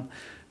difficult one.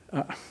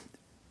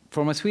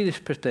 From a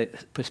Swedish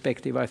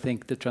perspective, I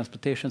think the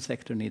transportation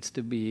sector needs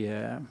to be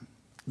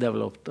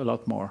developed a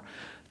lot more.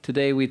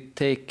 Today we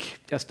take,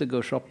 just to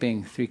go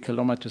shopping 3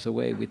 kilometers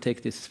away, we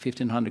take this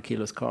 1,500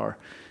 kilos car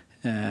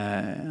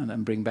and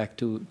then bring back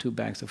two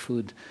bags of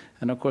food.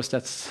 And of course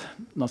that's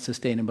not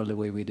sustainable the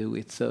way we do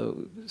it.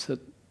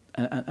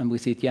 And we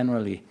see it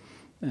generally.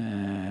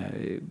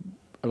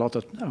 A lot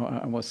of,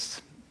 I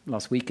was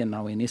last weekend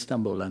now in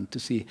Istanbul, and to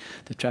see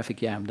the traffic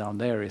jam down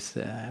there is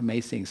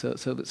amazing.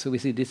 So we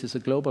see this is a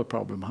global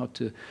problem,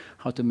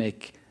 how to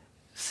make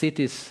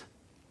cities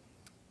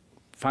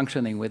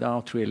functioning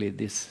without really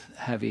this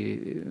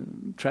heavy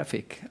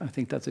traffic. I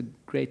think that's a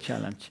great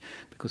challenge,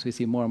 because we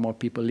see more and more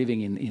people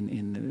living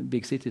in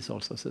big cities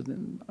also. So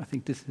I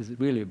think this is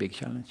really a big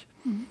challenge.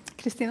 Mm-hmm.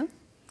 Christina?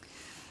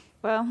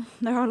 Well,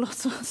 there are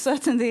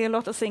certainly a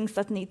lot of things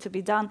that need to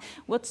be done.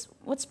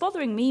 What's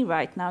bothering me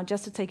right now,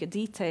 just to take a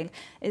detail,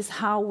 is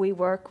how we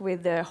work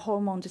with the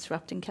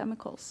hormone-disrupting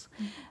chemicals.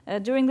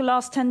 During the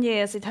last 10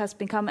 years, it has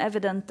become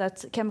evident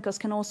that chemicals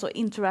can also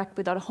interact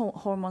with our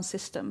hormone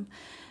system,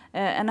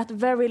 and at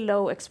very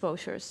low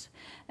exposures.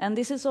 And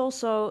this is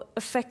also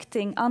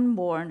affecting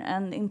unborn,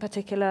 and in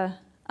particular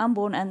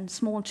unborn and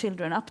small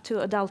children up to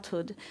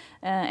adulthood,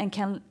 and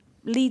can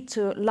lead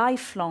to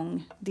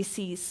lifelong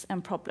disease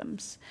and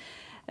problems.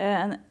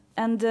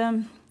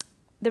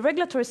 The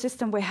regulatory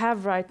system we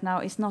have right now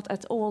is not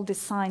at all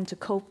designed to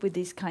cope with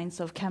these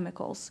kinds of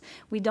chemicals.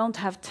 We don't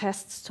have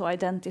tests to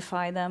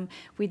identify them.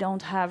 We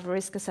don't have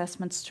risk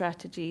assessment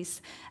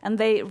strategies. And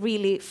they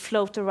really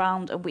float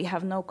around, and we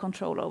have no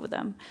control over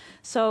them.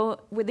 So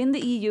within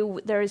the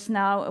EU, there is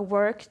now a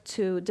work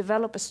to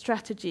develop a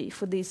strategy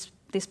for this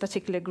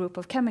particular group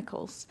of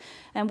chemicals.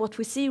 And what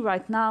we see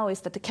right now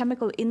is that the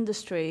chemical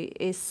industry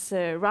is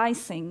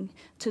rising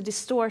to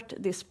distort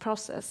this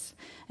process.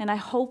 And I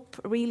hope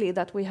really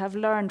that we have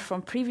learned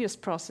from previous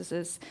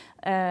processes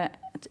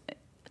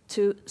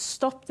to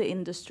stop the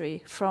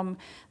industry from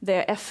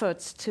their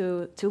efforts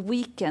to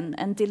weaken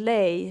and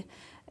delay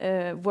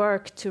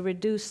work to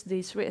reduce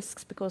these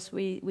risks, because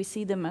we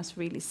see them as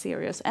really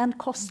serious and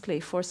costly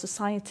for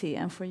society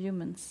and for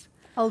humans.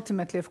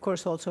 Ultimately, of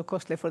course, also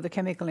costly for the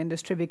chemical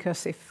industry,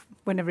 because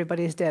when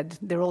everybody is dead,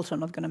 they're also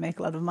not going to make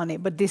a lot of money.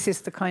 But this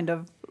is the kind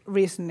of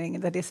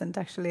reasoning that isn't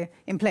actually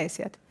in place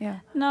yet. Yeah.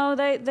 No,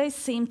 they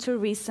seem to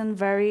reason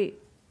very,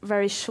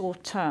 very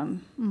short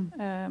term.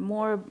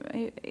 More,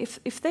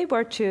 if they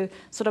were to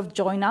sort of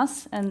join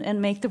us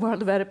and make the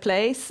world a better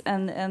place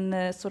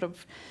and sort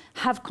of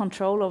have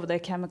control over their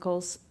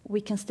chemicals, we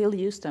can still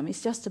use them.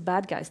 It's just the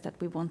bad guys that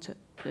we want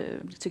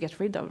to get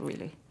rid of,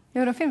 really.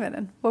 Göran,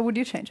 Finnveden, what would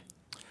you change?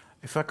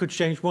 If I could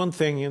change one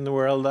thing in the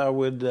world, I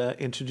would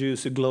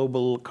introduce a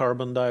global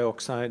carbon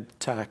dioxide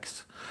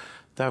tax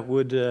that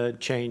would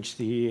change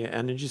the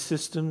energy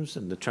systems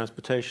and the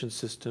transportation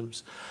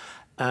systems.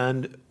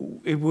 And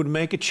it would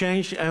make a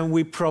change, and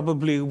we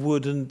probably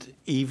wouldn't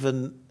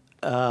even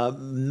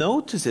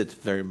notice it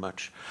very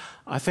much.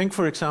 I think,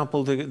 for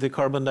example, the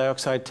carbon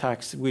dioxide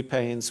tax we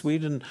pay in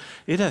Sweden,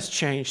 it has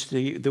changed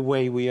the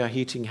way we are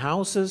heating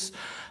houses,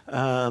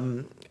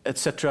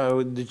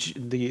 etc.,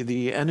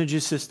 the energy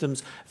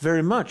systems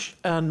very much.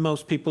 And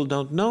most people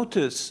don't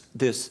notice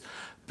this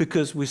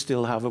because we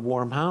still have a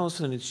warm house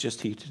and it's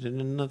just heated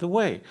in another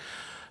way.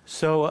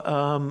 So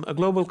a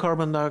global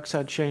carbon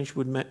dioxide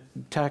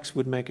tax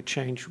would make a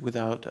change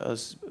without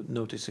us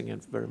noticing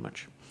it very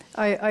much.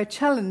 I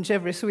challenge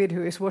every Swede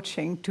who is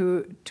watching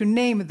to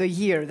name the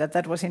year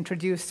that was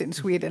introduced in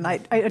Sweden.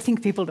 I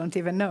think people don't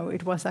even know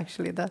it was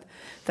actually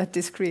that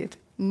discreet.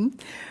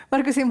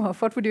 Markus Imhoof,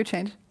 what would you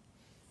change?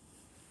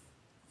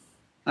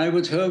 I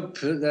would hope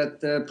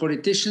that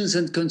politicians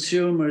and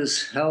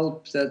consumers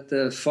help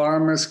that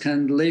farmers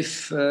can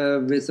live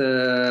with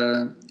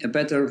a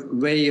better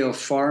way of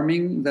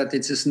farming, that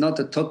it is not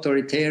a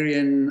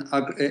totalitarian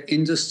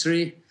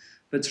industry,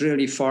 but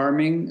really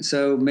farming.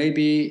 So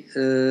maybe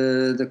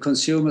the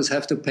consumers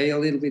have to pay a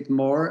little bit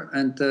more,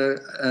 and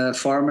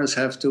farmers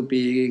have to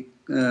be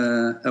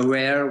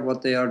aware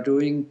what they are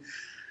doing.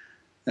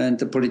 And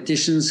the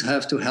politicians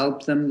have to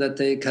help them that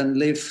they can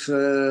live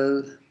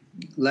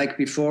like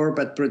before,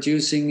 but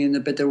producing in a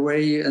better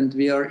way, and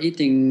we are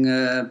eating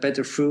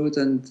better food,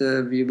 and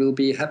we will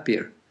be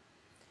happier.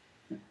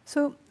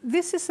 So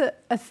this is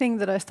a thing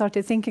that I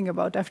started thinking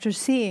about after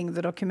seeing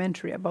the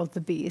documentary about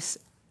the bees.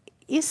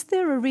 Is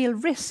there a real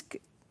risk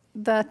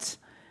that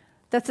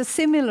a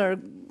similar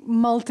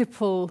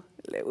multiple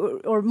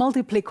or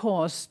multiply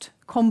caused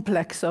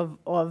complex of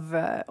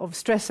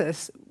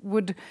stresses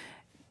would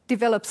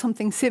develop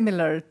something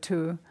similar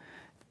to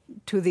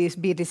these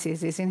bee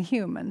diseases in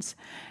humans.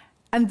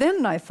 And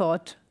then I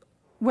thought,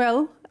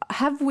 well,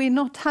 have we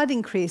not had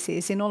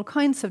increases in all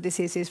kinds of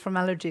diseases, from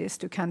allergies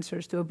to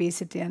cancers to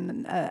obesity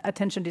and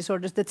attention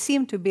disorders, that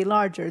seem to be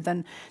larger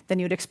than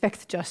you'd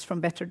expect just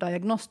from better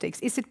diagnostics?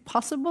 Is it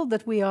possible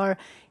that we are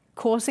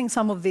causing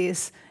some of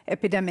these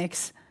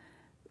epidemics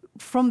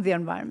from the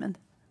environment?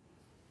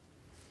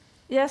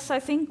 Yes, I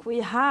think we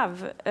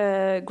have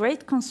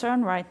great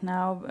concern right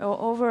now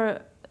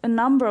over a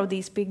number of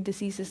these big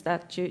diseases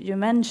that you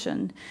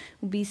mentioned: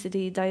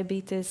 obesity,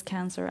 diabetes,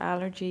 cancer,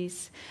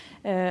 allergies,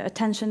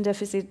 attention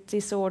deficit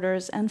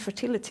disorders, and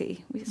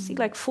fertility. We see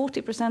like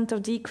 40%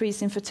 of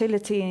decrease in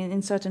fertility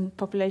in certain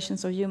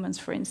populations of humans,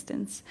 for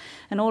instance.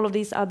 And all of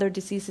these other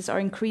diseases are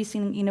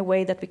increasing in a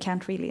way that we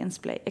can't really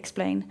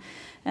explain.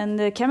 And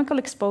the chemical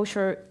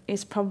exposure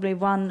is probably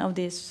one of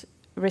these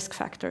risk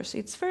factors.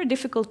 It's very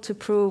difficult to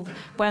prove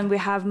when we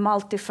have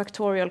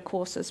multifactorial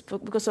causes,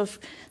 because of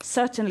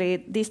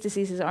certainly these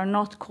diseases are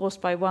not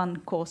caused by one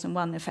cause and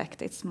one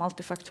effect. It's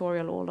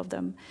multifactorial, all of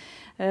them.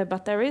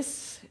 But there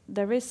is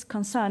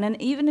concern.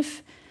 And even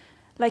if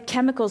like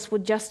chemicals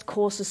would just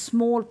cause a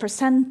small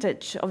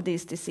percentage of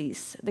this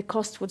disease, the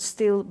cost would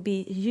still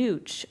be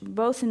huge,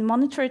 both in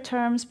monetary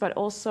terms, but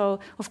also,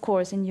 of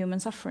course, in human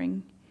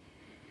suffering.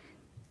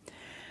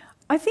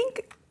 I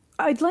think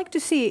I'd like to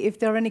see if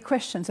there are any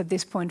questions at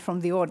this point from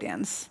the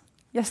audience.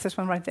 Yes, there's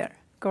one right there.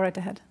 Go right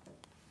ahead.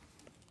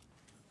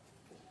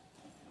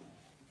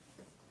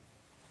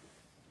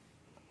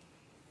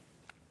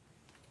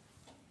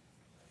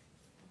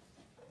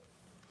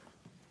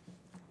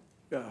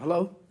 Yeah,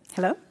 hello.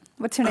 Hello.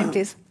 What's your name,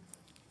 please?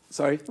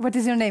 Sorry. What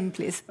is your name,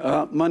 please?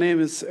 My name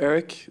is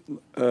Eric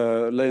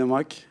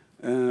Leijonmark.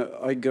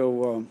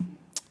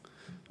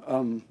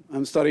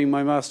 I'm studying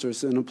my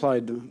master's in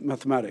applied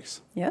mathematics.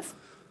 Yes.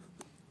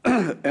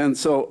 And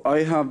so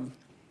I have,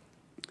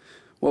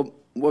 well,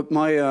 what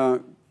my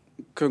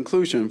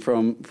conclusion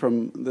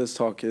from this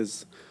talk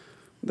is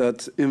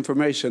that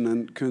information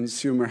and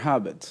consumer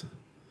habit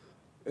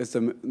is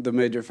the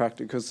major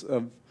factor, because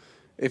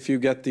if you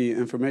get the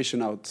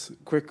information out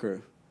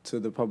quicker to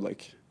the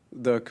public,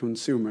 the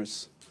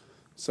consumers,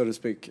 so to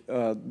speak,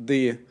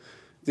 the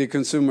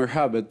consumer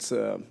habits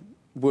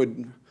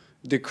would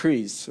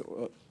decrease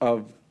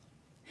of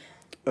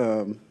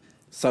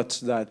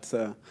such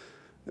that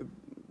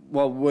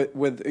well,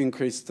 with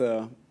increased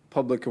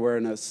public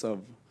awareness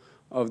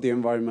of the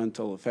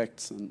environmental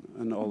effects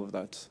and all of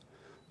that.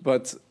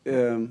 But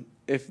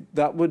if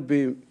that would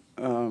be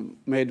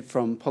made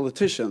from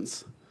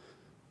politicians,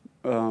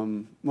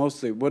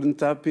 mostly, wouldn't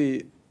that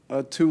be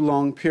a too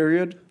long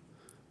period?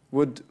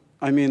 Do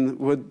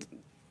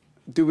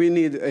we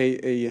need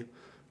a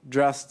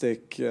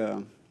drastic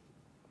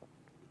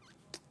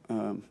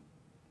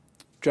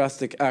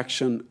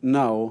action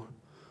now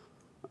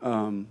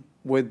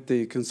with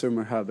the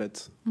consumer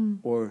habits,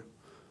 or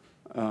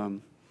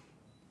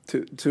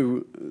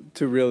to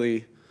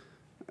really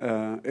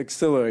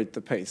accelerate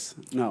the pace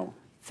now?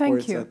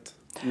 Thank you. Or is that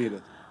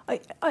needed?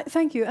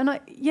 Thank you. And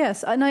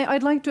yes, and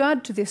I'd like to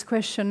add to this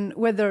question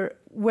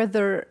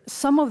whether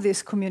some of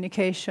this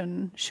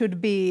communication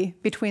should be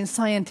between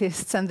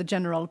scientists and the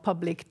general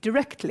public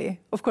directly.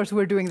 Of course,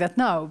 we're doing that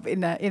now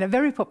in a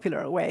very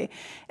popular way,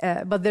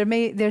 but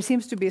there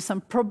seems to be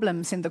some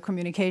problems in the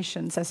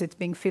communications as it's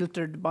being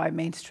filtered by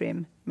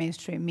mainstream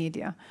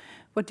media.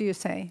 What do you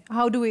say?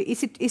 How do we?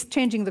 Is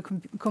changing the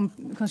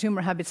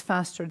consumer habits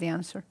faster the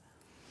answer?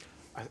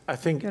 I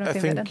think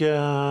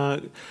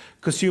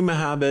consumer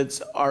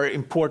habits are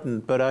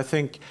important, but I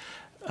think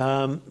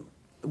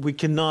we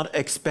cannot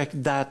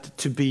expect that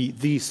to be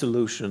the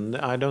solution.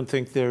 I don't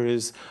think there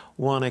is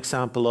one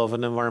example of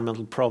an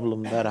environmental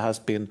problem that has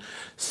been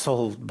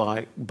solved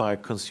by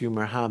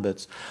consumer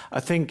habits. I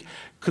think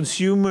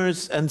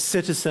consumers and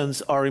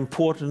citizens are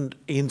important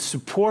in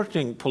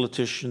supporting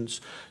politicians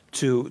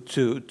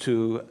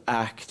to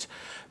act,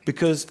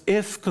 because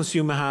if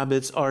consumer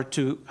habits are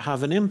to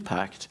have an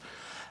impact,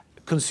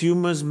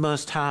 consumers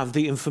must have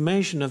the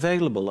information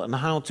available and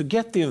how to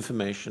get the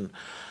information.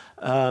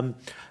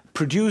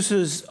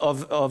 Producers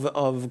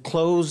of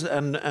clothes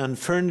and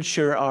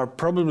furniture are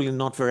probably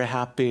not very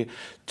happy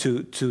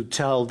to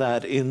tell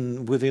that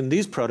within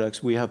these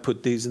products we have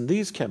put these and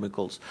these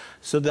chemicals.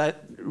 So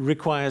that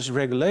requires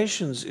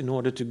regulations in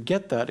order to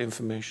get that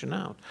information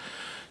out.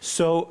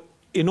 So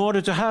in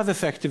order to have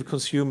effective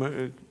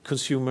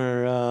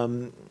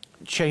consumer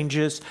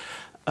changes,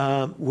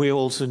 we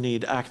also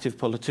need active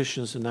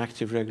politicians and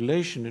active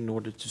regulation in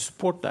order to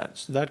support that.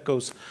 So that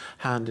goes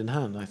hand in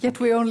hand, I think. Yet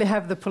we only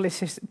have the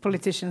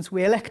politicians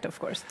we elect, of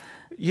course.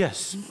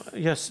 Yes,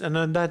 yes,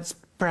 and that's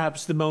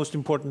perhaps the most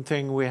important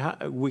thing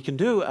we can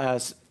do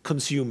as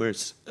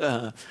consumers,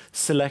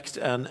 select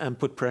and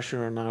put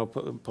pressure on our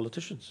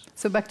politicians.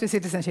 So back to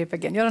citizenship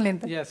again. Göran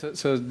Lindbergh. Yeah,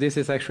 so this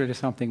is actually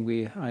something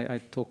I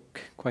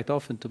talk quite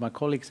often to my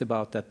colleagues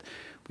about, that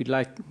we'd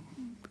like,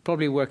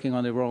 probably working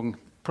on the wrong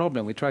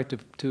problem. We try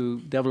to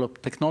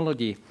develop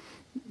technology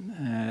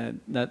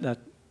that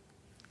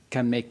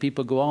can make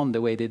people go on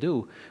the way they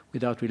do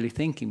without really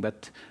thinking.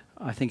 But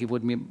I think it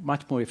would be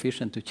much more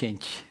efficient to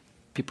change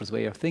people's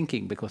way of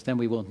thinking, because then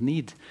we won't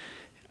need.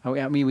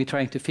 I mean, we're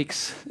trying to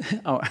fix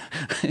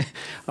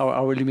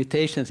our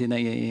limitations in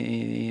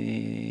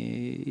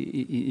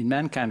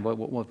mankind,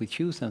 what we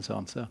choose and so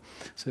on. So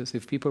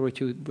if people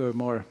were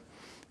more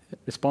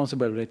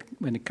responsible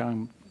when it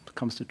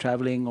comes to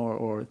traveling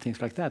or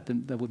things like that,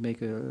 then that would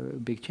make a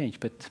big change.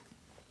 But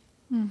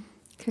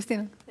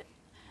Christina?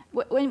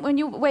 When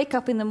you wake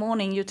up in the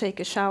morning, you take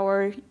a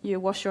shower,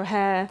 you wash your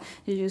hair,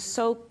 you use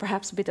soap,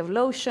 perhaps a bit of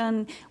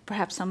lotion,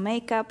 perhaps some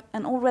makeup,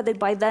 and already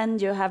by then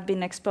you have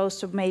been exposed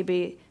to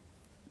maybe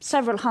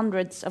several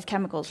hundreds of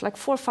chemicals, like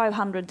 400 or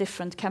 500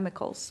 different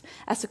chemicals.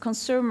 As a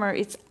consumer,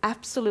 it's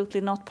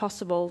absolutely not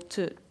possible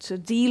to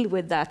deal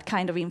with that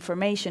kind of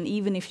information,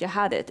 even if you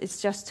had it.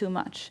 It's just too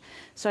much.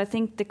 So I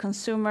think the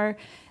consumer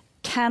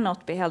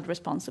cannot be held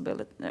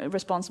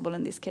responsible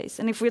in this case.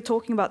 And if we're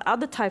talking about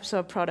other types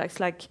of products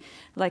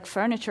like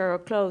furniture or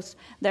clothes,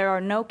 there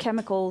are no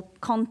chemical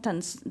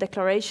contents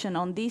declaration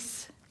on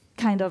these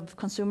kind of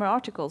consumer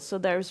articles. So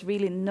there's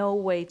really no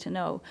way to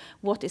know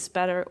what is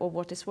better or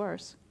what is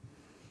worse.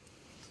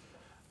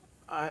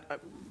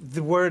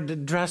 The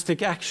word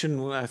drastic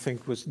action, I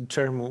think, was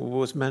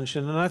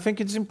mentioned, and I think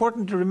it's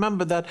important to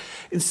remember that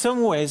in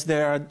some ways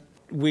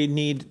we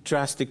need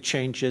drastic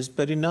changes,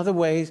 but in other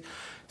ways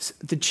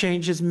the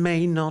changes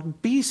may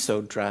not be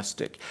so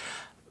drastic.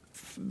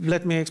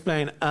 Let me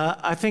explain.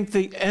 I think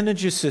the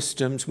energy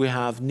systems we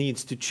have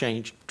needs to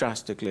change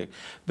drastically,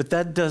 but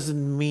that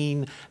doesn't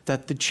mean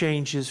that the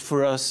changes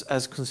for us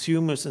as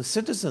consumers and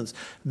citizens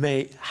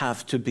may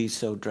have to be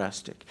so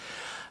drastic.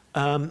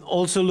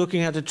 Also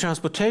looking at the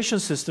transportation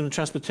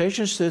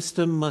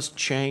system must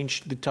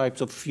change the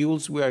types of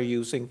fuels we are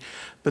using,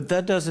 but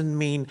that doesn't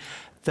mean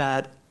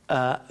that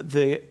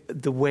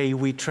the way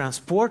we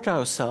transport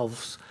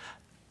ourselves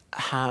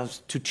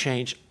has to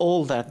change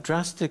all that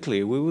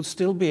drastically. We will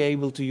still be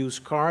able to use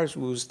cars,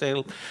 we will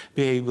still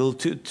be able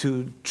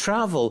to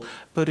travel,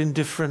 but in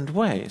different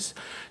ways.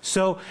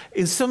 So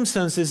in some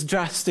senses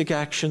drastic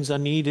actions are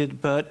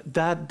needed, but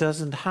that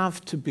doesn't have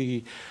to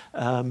be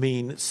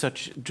mean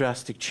such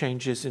drastic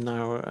changes in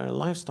our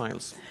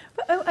lifestyles.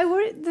 But I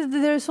worry that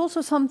there's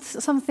also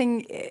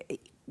something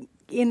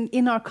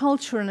in our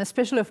culture, and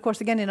especially, of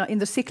course, again in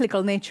the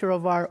cyclical nature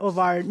of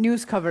our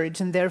news coverage,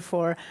 and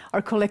therefore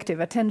our collective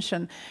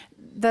attention,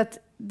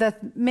 that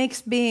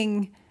makes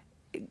being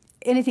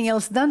anything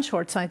else than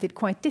short-sighted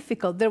quite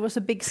difficult. There was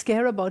a big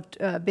scare about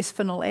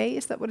bisphenol A.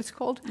 Is that what it's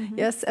called? Mm-hmm.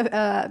 Yes.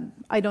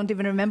 I don't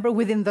even remember,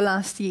 within the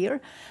last year.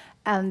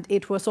 And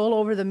it was all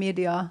over the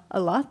media a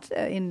lot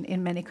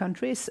in many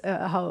countries,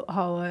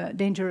 how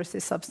dangerous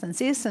this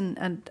substance is,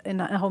 and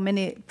how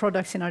many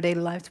products in our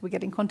daily lives we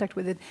get in contact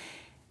with it.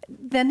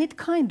 Then it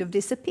kind of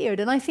disappeared,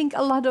 and I think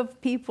a lot of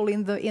people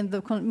in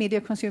the media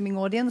consuming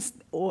audience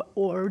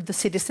or the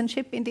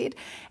citizenship indeed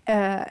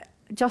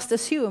just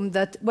assume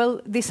that,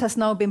 well, this has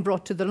now been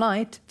brought to the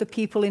light, the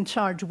people in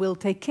charge will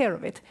take care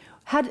of it.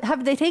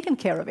 Have they taken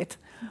care of it?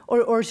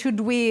 Or should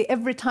we,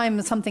 every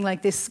time something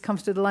like this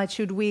comes to the light,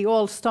 should we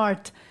all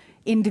start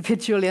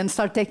individually and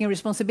start taking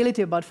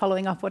responsibility about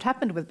following up what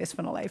happened with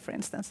bisphenol A, for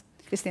instance?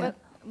 Christina?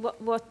 Well,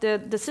 what the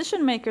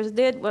decision makers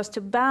did was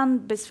to ban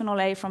bisphenol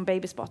A from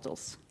babies'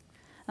 bottles.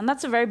 And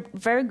that's a very,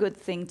 very good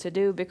thing to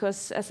do,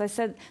 because, as I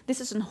said,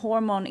 this is a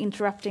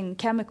hormone-interrupting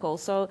chemical.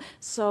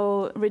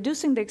 So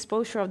reducing the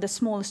exposure of the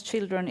smallest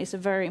children is a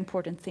very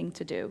important thing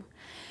to do.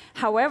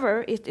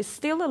 However, it is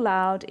still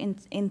allowed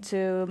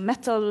into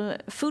metal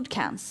food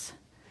cans.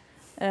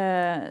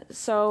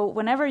 So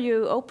whenever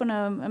you open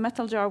a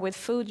metal jar with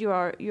food, you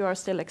are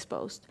still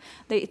exposed.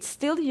 It's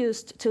still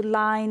used to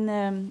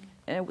line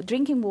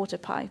drinking water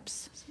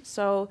pipes.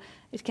 So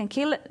it can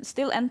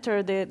still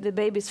enter the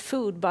baby's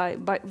food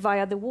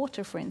via the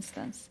water, for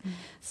instance. Mm.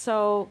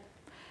 So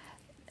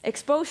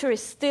exposure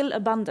is still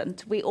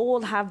abundant. We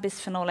all have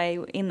bisphenol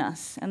A in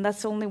us, and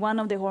that's only one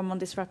of the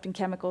hormone-disrupting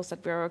chemicals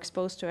that we are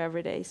exposed to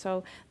every day.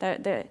 So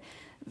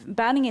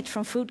banning it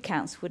from food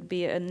cans would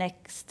be a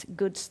next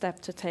good step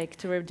to take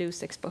to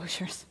reduce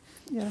exposures.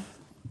 Yeah.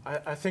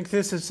 I think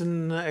this is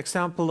an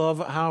example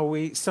of how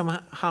we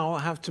somehow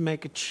have to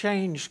make a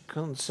change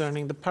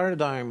concerning the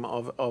paradigm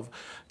of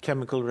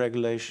chemical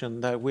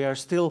regulation, that we are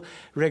still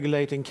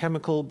regulating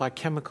chemical by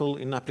chemical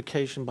in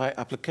application by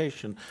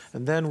application.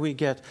 And then we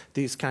get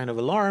these kind of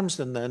alarms,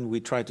 and then we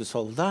try to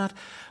solve that,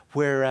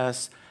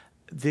 whereas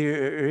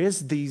there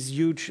is these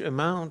huge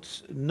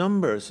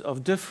numbers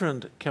of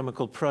different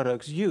chemical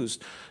products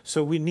used.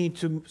 So we need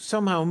to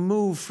somehow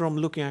move from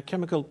looking at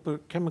chemical per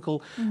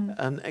chemical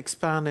and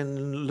expand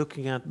in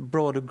looking at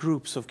broader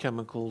groups of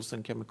chemicals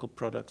and chemical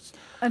products.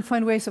 And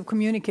find ways of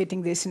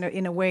communicating this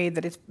in a way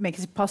that it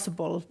makes it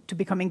possible to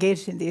become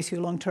engaged in the issue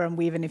long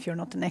term, even if you're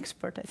not an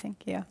expert, I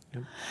think. Yeah.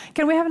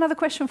 Can we have another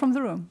question from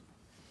the room?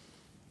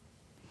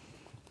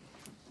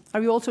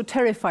 Are you also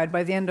terrified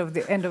by the end of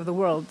the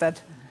world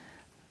that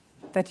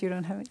you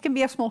don't have it? It can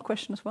be a small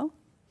question as well.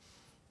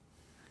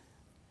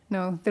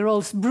 No, they're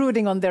all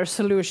brooding on their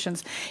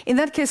solutions. In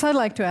that case, I'd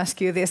like to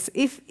ask you this.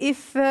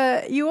 If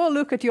you all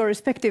look at your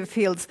respective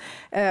fields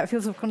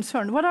of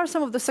concern, what are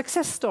some of the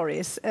success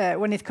stories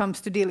when it comes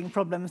to dealing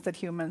problems that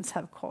humans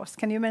have caused?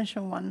 Can you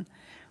mention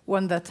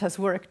one that has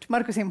worked?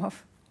 Markus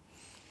Imhoof.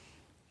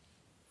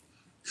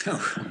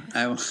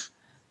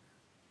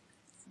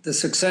 The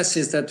success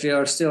is that we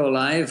are still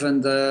alive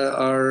and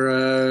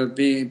are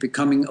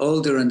becoming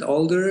older and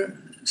older.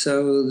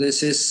 So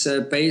this is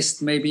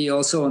based maybe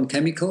also on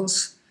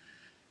chemicals.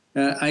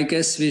 I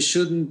guess we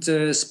shouldn't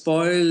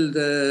spoil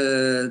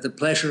the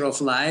pleasure of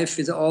life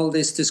with all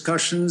these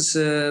discussions,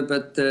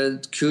 but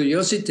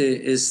curiosity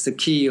is the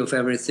key of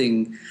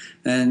everything.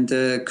 And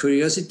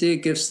curiosity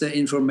gives the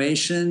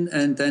information,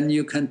 and then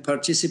you can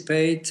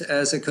participate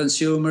as a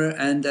consumer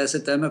and as a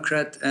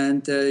Democrat,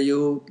 and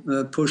you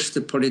push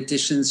the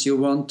politicians you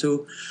want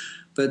to.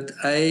 But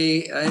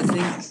I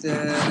think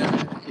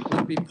it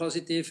would be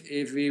positive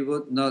if we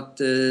would not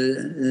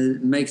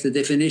make the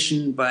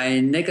definition by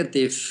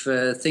negative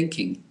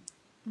thinking.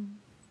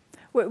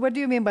 What do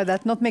you mean by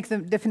that? Not make the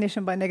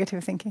definition by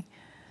negative thinking?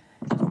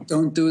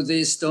 Don't do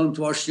this, don't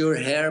wash your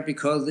hair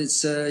because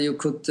it's you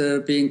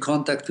could be in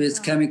contact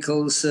with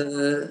chemicals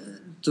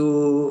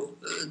to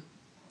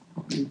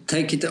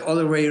take it all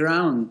the way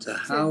around.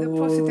 So the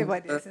positive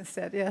ideas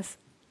instead, yes.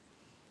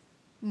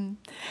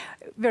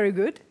 Very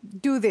good.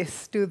 Do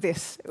this, do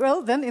this.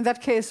 Well, then, in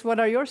that case,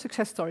 what are your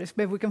success stories?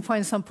 Maybe we can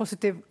find some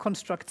positive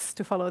constructs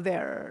to follow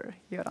there,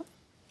 Göran.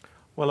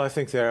 Well, I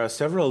think there are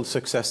several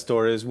success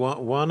stories.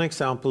 One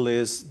example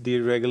is the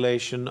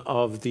regulation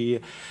of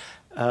the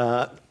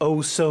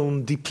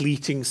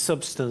ozone-depleting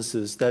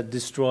substances that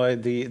destroy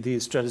the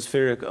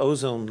stratospheric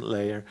ozone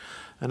layer.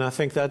 And I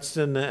think that's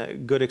a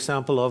good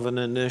example of an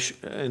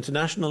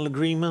international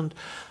agreement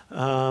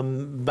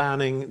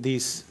banning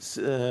these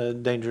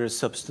dangerous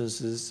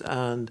substances,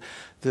 and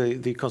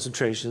the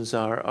concentrations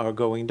are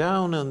going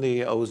down and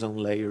the ozone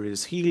layer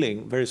is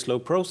healing. Very slow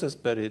process,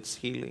 but it's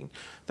healing.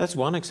 That's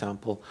one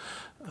example.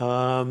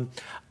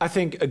 I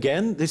think,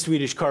 again, the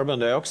Swedish carbon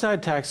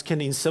dioxide tax can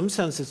in some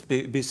senses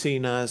be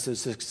seen as a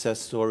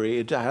success story.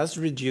 It has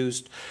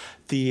reduced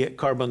the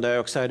carbon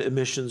dioxide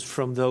emissions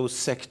from those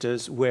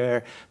sectors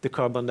where the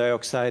carbon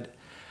dioxide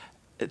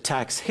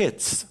tax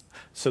hits.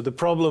 So the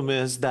problem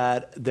is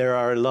that there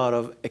are a lot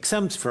of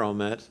exempts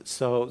from it.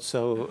 So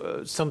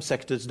some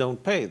sectors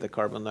don't pay the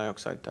carbon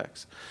dioxide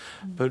tax.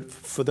 But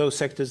for those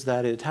sectors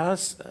that it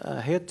has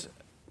hit,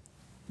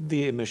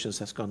 the emissions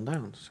has gone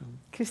down. So.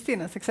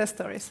 Christina, success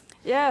stories.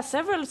 Yeah,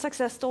 several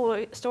success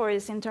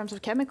stories in terms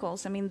of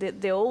chemicals. I mean,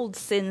 the old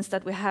sins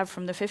that we have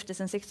from the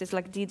 50s and 60s,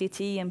 like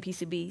DDT and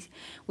PCBs,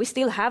 we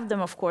still have them,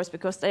 of course,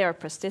 because they are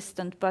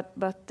persistent, but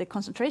the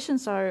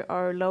concentrations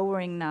are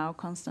lowering now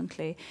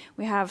constantly.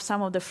 We have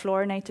some of the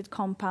fluorinated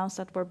compounds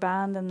that were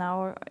banned, and now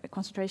our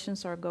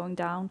concentrations are going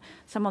down.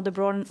 Some of the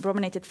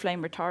brominated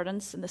flame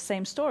retardants, and the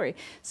same story.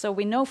 So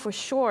we know for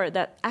sure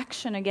that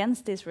action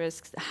against these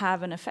risks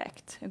have an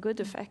effect, a good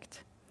effect.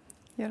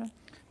 Yeah.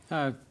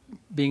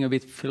 Being a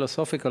bit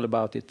philosophical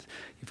about it,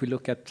 if we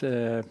look at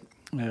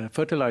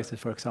fertilizers,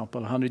 for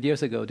example, 100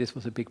 years ago, this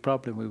was a big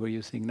problem. We were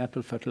using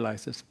natural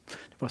fertilizers.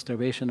 There was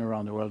starvation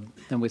around the world.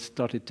 Then we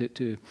started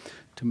to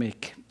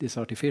make this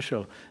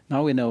artificial.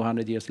 Now we know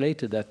 100 years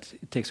later that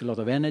it takes a lot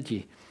of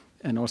energy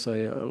and also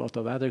a lot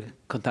of other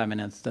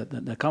contaminants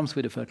that comes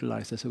with the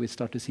fertilizer. So we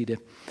start to see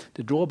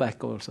the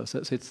drawback also. So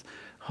it's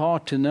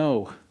hard to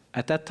know.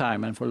 At that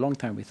time, and for a long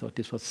time, we thought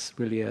this was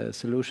really a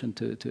solution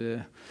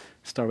to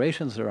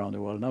starvations around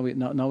the world. Now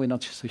we're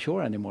not so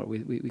sure anymore.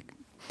 And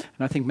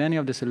I think many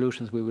of the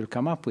solutions we will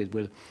come up with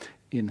will,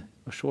 in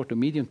a short or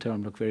medium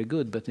term, look very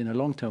good. But in a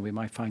long term, we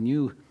might find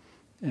new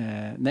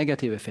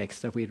negative effects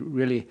that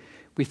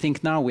we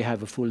think now we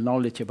have a full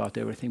knowledge about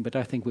everything. But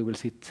I think we will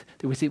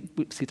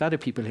sit other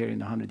people here in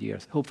 100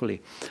 years,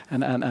 hopefully,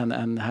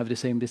 and have the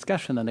same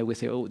discussion. And they will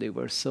say, oh, they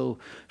were so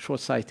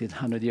short-sighted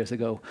 100 years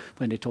ago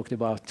when they talked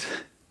about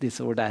this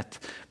or that,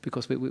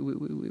 because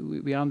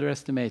we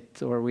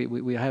underestimate, or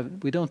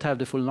we don't have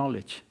the full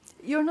knowledge.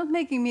 You're not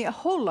making me a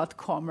whole lot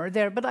calmer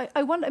there, but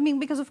I mean,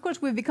 because of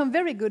course we've become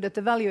very good at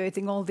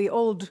evaluating all the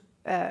old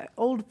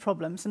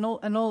problems and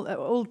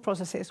old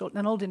processes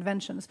and old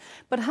inventions.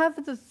 But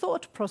have the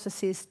thought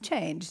processes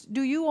changed?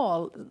 Do you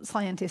all,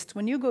 scientists,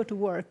 when you go to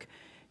work,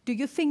 do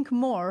you think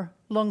more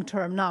long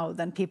term now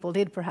than people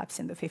did perhaps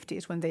in the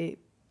 50s when they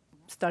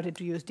started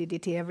to use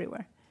DDT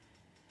everywhere?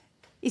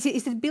 Is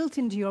it built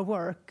into your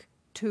work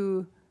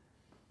to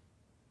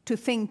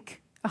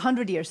think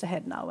 100 years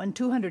ahead now and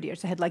 200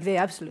 years ahead, like they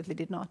absolutely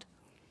did not?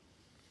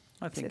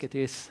 I think it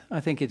is. I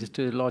think it is,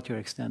 to a larger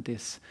extent,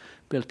 is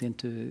built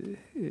into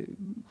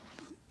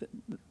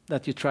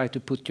that you try to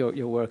put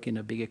your work in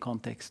a bigger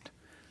context.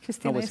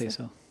 Christina, I would say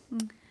so.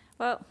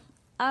 Well,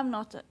 I'm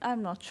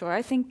not sure.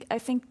 I think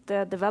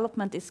the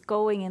development is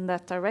going in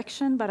that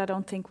direction, but I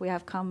don't think we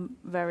have come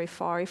very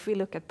far. If we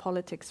look at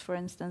politics, for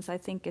instance, I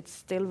think it's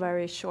still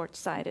very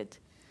short-sighted,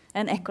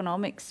 and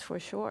economics for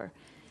sure.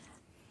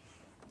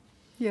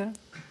 Yeah.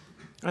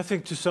 I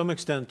think to some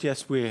extent,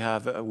 yes, we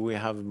have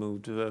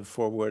moved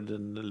forward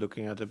and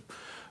looking at a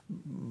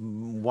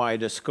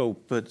wider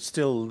scope, but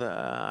still,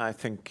 I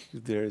think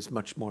there is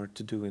much more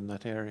to do in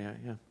that area.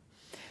 Yeah.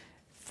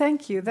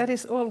 Thank you. That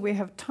is all we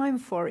have time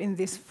for in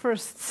this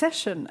first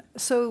session.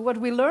 So what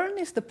we learn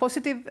is the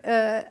positive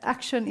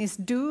action is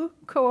do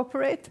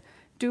cooperate,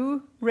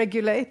 do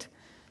regulate,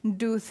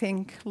 do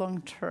think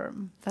long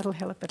term. That'll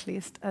help at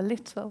least a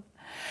little.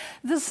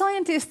 The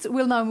scientists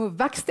will now move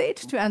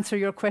backstage to answer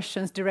your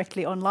questions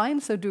directly online,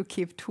 so do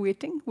keep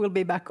tweeting. We'll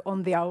be back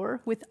on the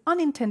hour with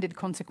unintended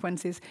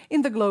consequences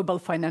in the global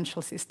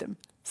financial system.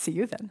 See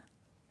you then.